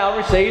 and you shall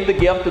receive the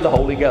gift of the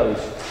Holy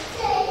Ghost.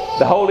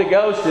 The Holy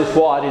Ghost is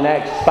what in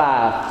Acts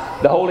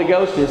 5? The Holy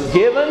Ghost is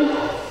given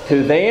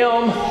to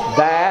them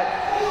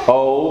that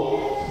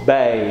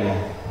obey.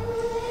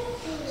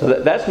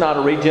 So that's not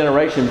a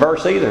regeneration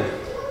verse either.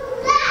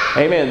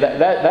 Amen.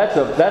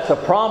 That's a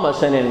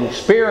promise and an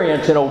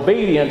experience and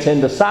obedience in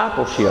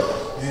discipleship.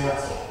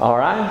 All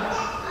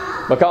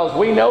right? Because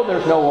we know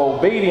there's no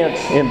obedience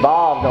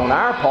involved on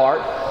our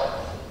part.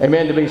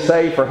 Amen. To be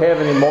saved for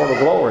heaven and mortal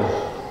glory.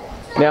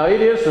 Now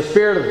it is the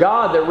Spirit of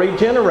God that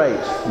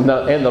regenerates. And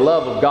the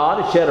love of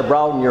God is shed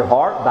abroad in your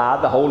heart by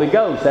the Holy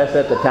Ghost. That's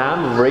at the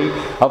time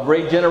of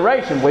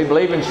regeneration. We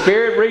believe in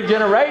Spirit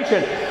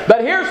regeneration.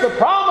 But here's the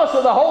promise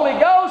of the Holy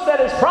Ghost that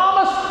is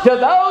promised to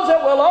those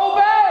that will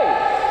obey.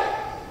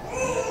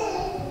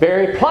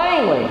 Very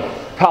plainly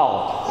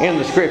taught in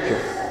the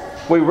Scripture.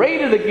 We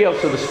read of the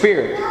gifts of the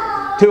Spirit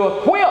to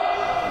equip,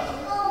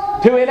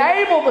 to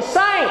enable the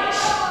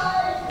saints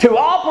to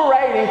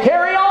operate and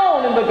carry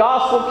on in the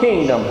gospel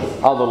kingdom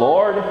of the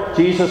Lord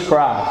Jesus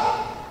Christ.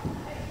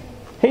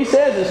 He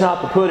says it's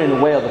not to put in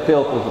away the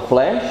filth of the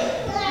flesh,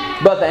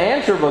 but the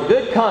answer of a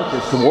good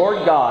conscience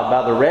toward God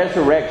by the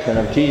resurrection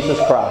of Jesus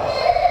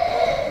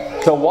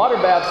Christ. So water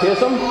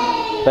baptism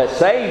that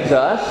saves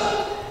us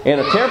in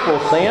a temporal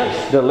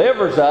sense,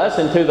 delivers us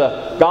into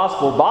the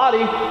gospel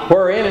body,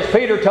 wherein, as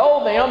Peter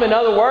told them, in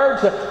other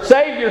words,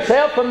 save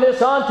yourself from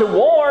this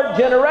untoward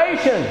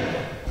generation.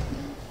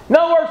 In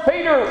other words,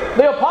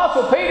 the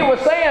Apostle Peter was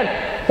saying,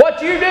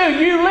 what you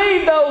do, you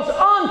leave those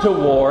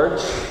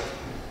untowards,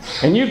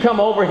 and you come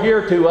over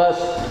here to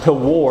us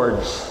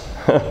towards.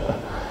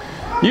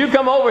 You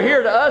come over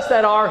here to us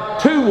that are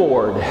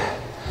toward.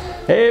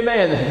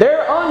 Amen.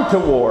 They're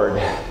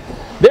untoward.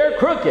 They're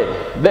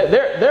crooked.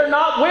 They're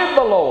not with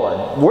the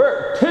Lord.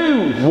 We're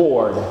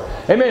toward.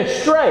 Amen.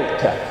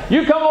 Straight.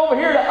 You come over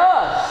here to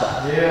us.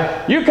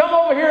 Yeah. You come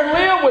over here and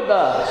live with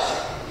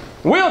us.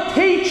 We'll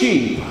teach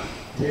you.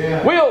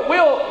 Yeah.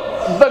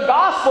 The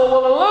gospel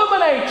will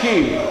illuminate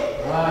you.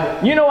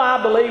 Right. You know,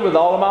 I believe with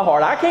all of my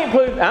heart. I can't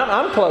prove.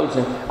 I'm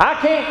closing. I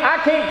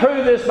can't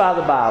prove this by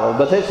the Bible,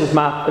 but this is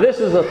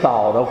a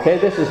thought. Okay,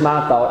 this is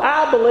my thought.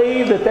 I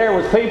believe that there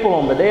was people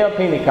on the day of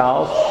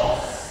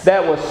Pentecost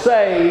that was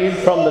saved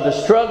from the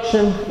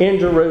destruction in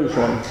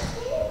Jerusalem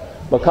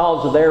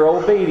because of their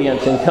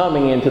obedience in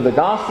coming into the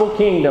gospel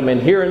kingdom and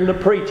hearing the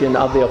preaching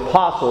of the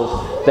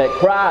apostles that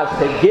Christ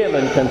had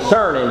given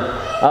concerning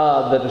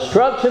the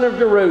destruction of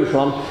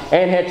Jerusalem,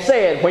 and had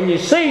said, when you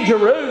see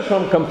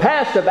Jerusalem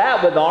compassed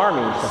about with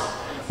armies,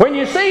 when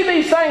you see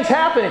these things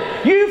happening,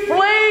 you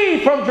flee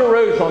from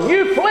Jerusalem.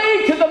 You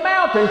flee to the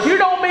mountains. You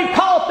don't be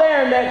caught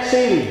there in that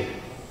city.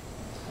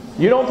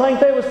 You don't think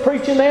they was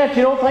preaching that?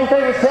 You don't think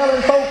they was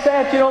telling folks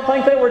that? You don't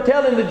think they were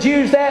telling the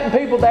Jews that and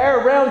people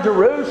there around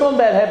Jerusalem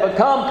that had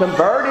become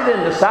converted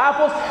and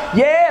disciples?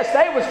 Yes,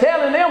 they was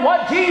telling them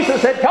what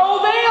Jesus had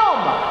told them.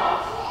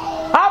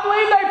 I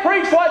believe they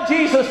preached what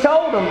Jesus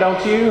told them,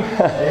 don't you?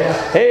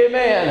 Yeah.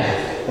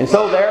 Amen. And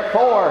so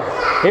therefore,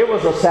 it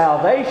was a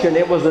salvation.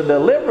 It was a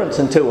deliverance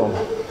unto them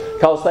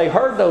because they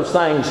heard those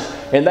things,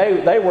 and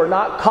they were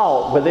not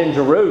caught within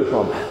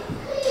Jerusalem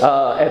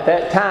at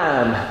that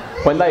time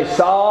when they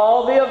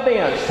saw the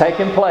events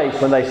taking place,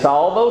 when they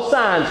saw those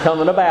signs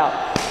coming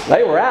about.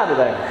 They were out of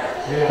there.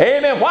 Yeah.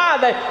 Amen. Why?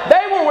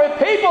 They were with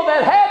people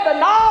that had the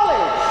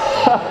knowledge.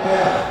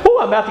 Yeah.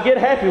 I'm about to get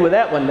happy with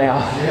that one now.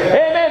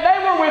 Yeah. Amen. They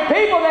were with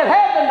people that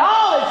had the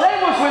knowledge.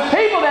 They was with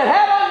people that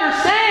had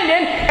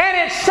understanding, and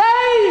it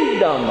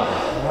saved them.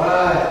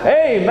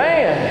 Right.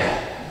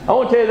 Amen. I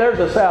want to tell you, there's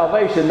a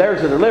salvation,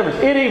 there's a deliverance.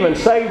 It even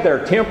saved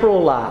their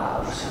temporal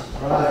lives.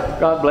 Right.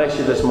 God bless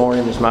you this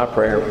morning is my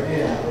prayer.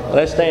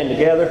 Let's stand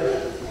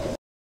together.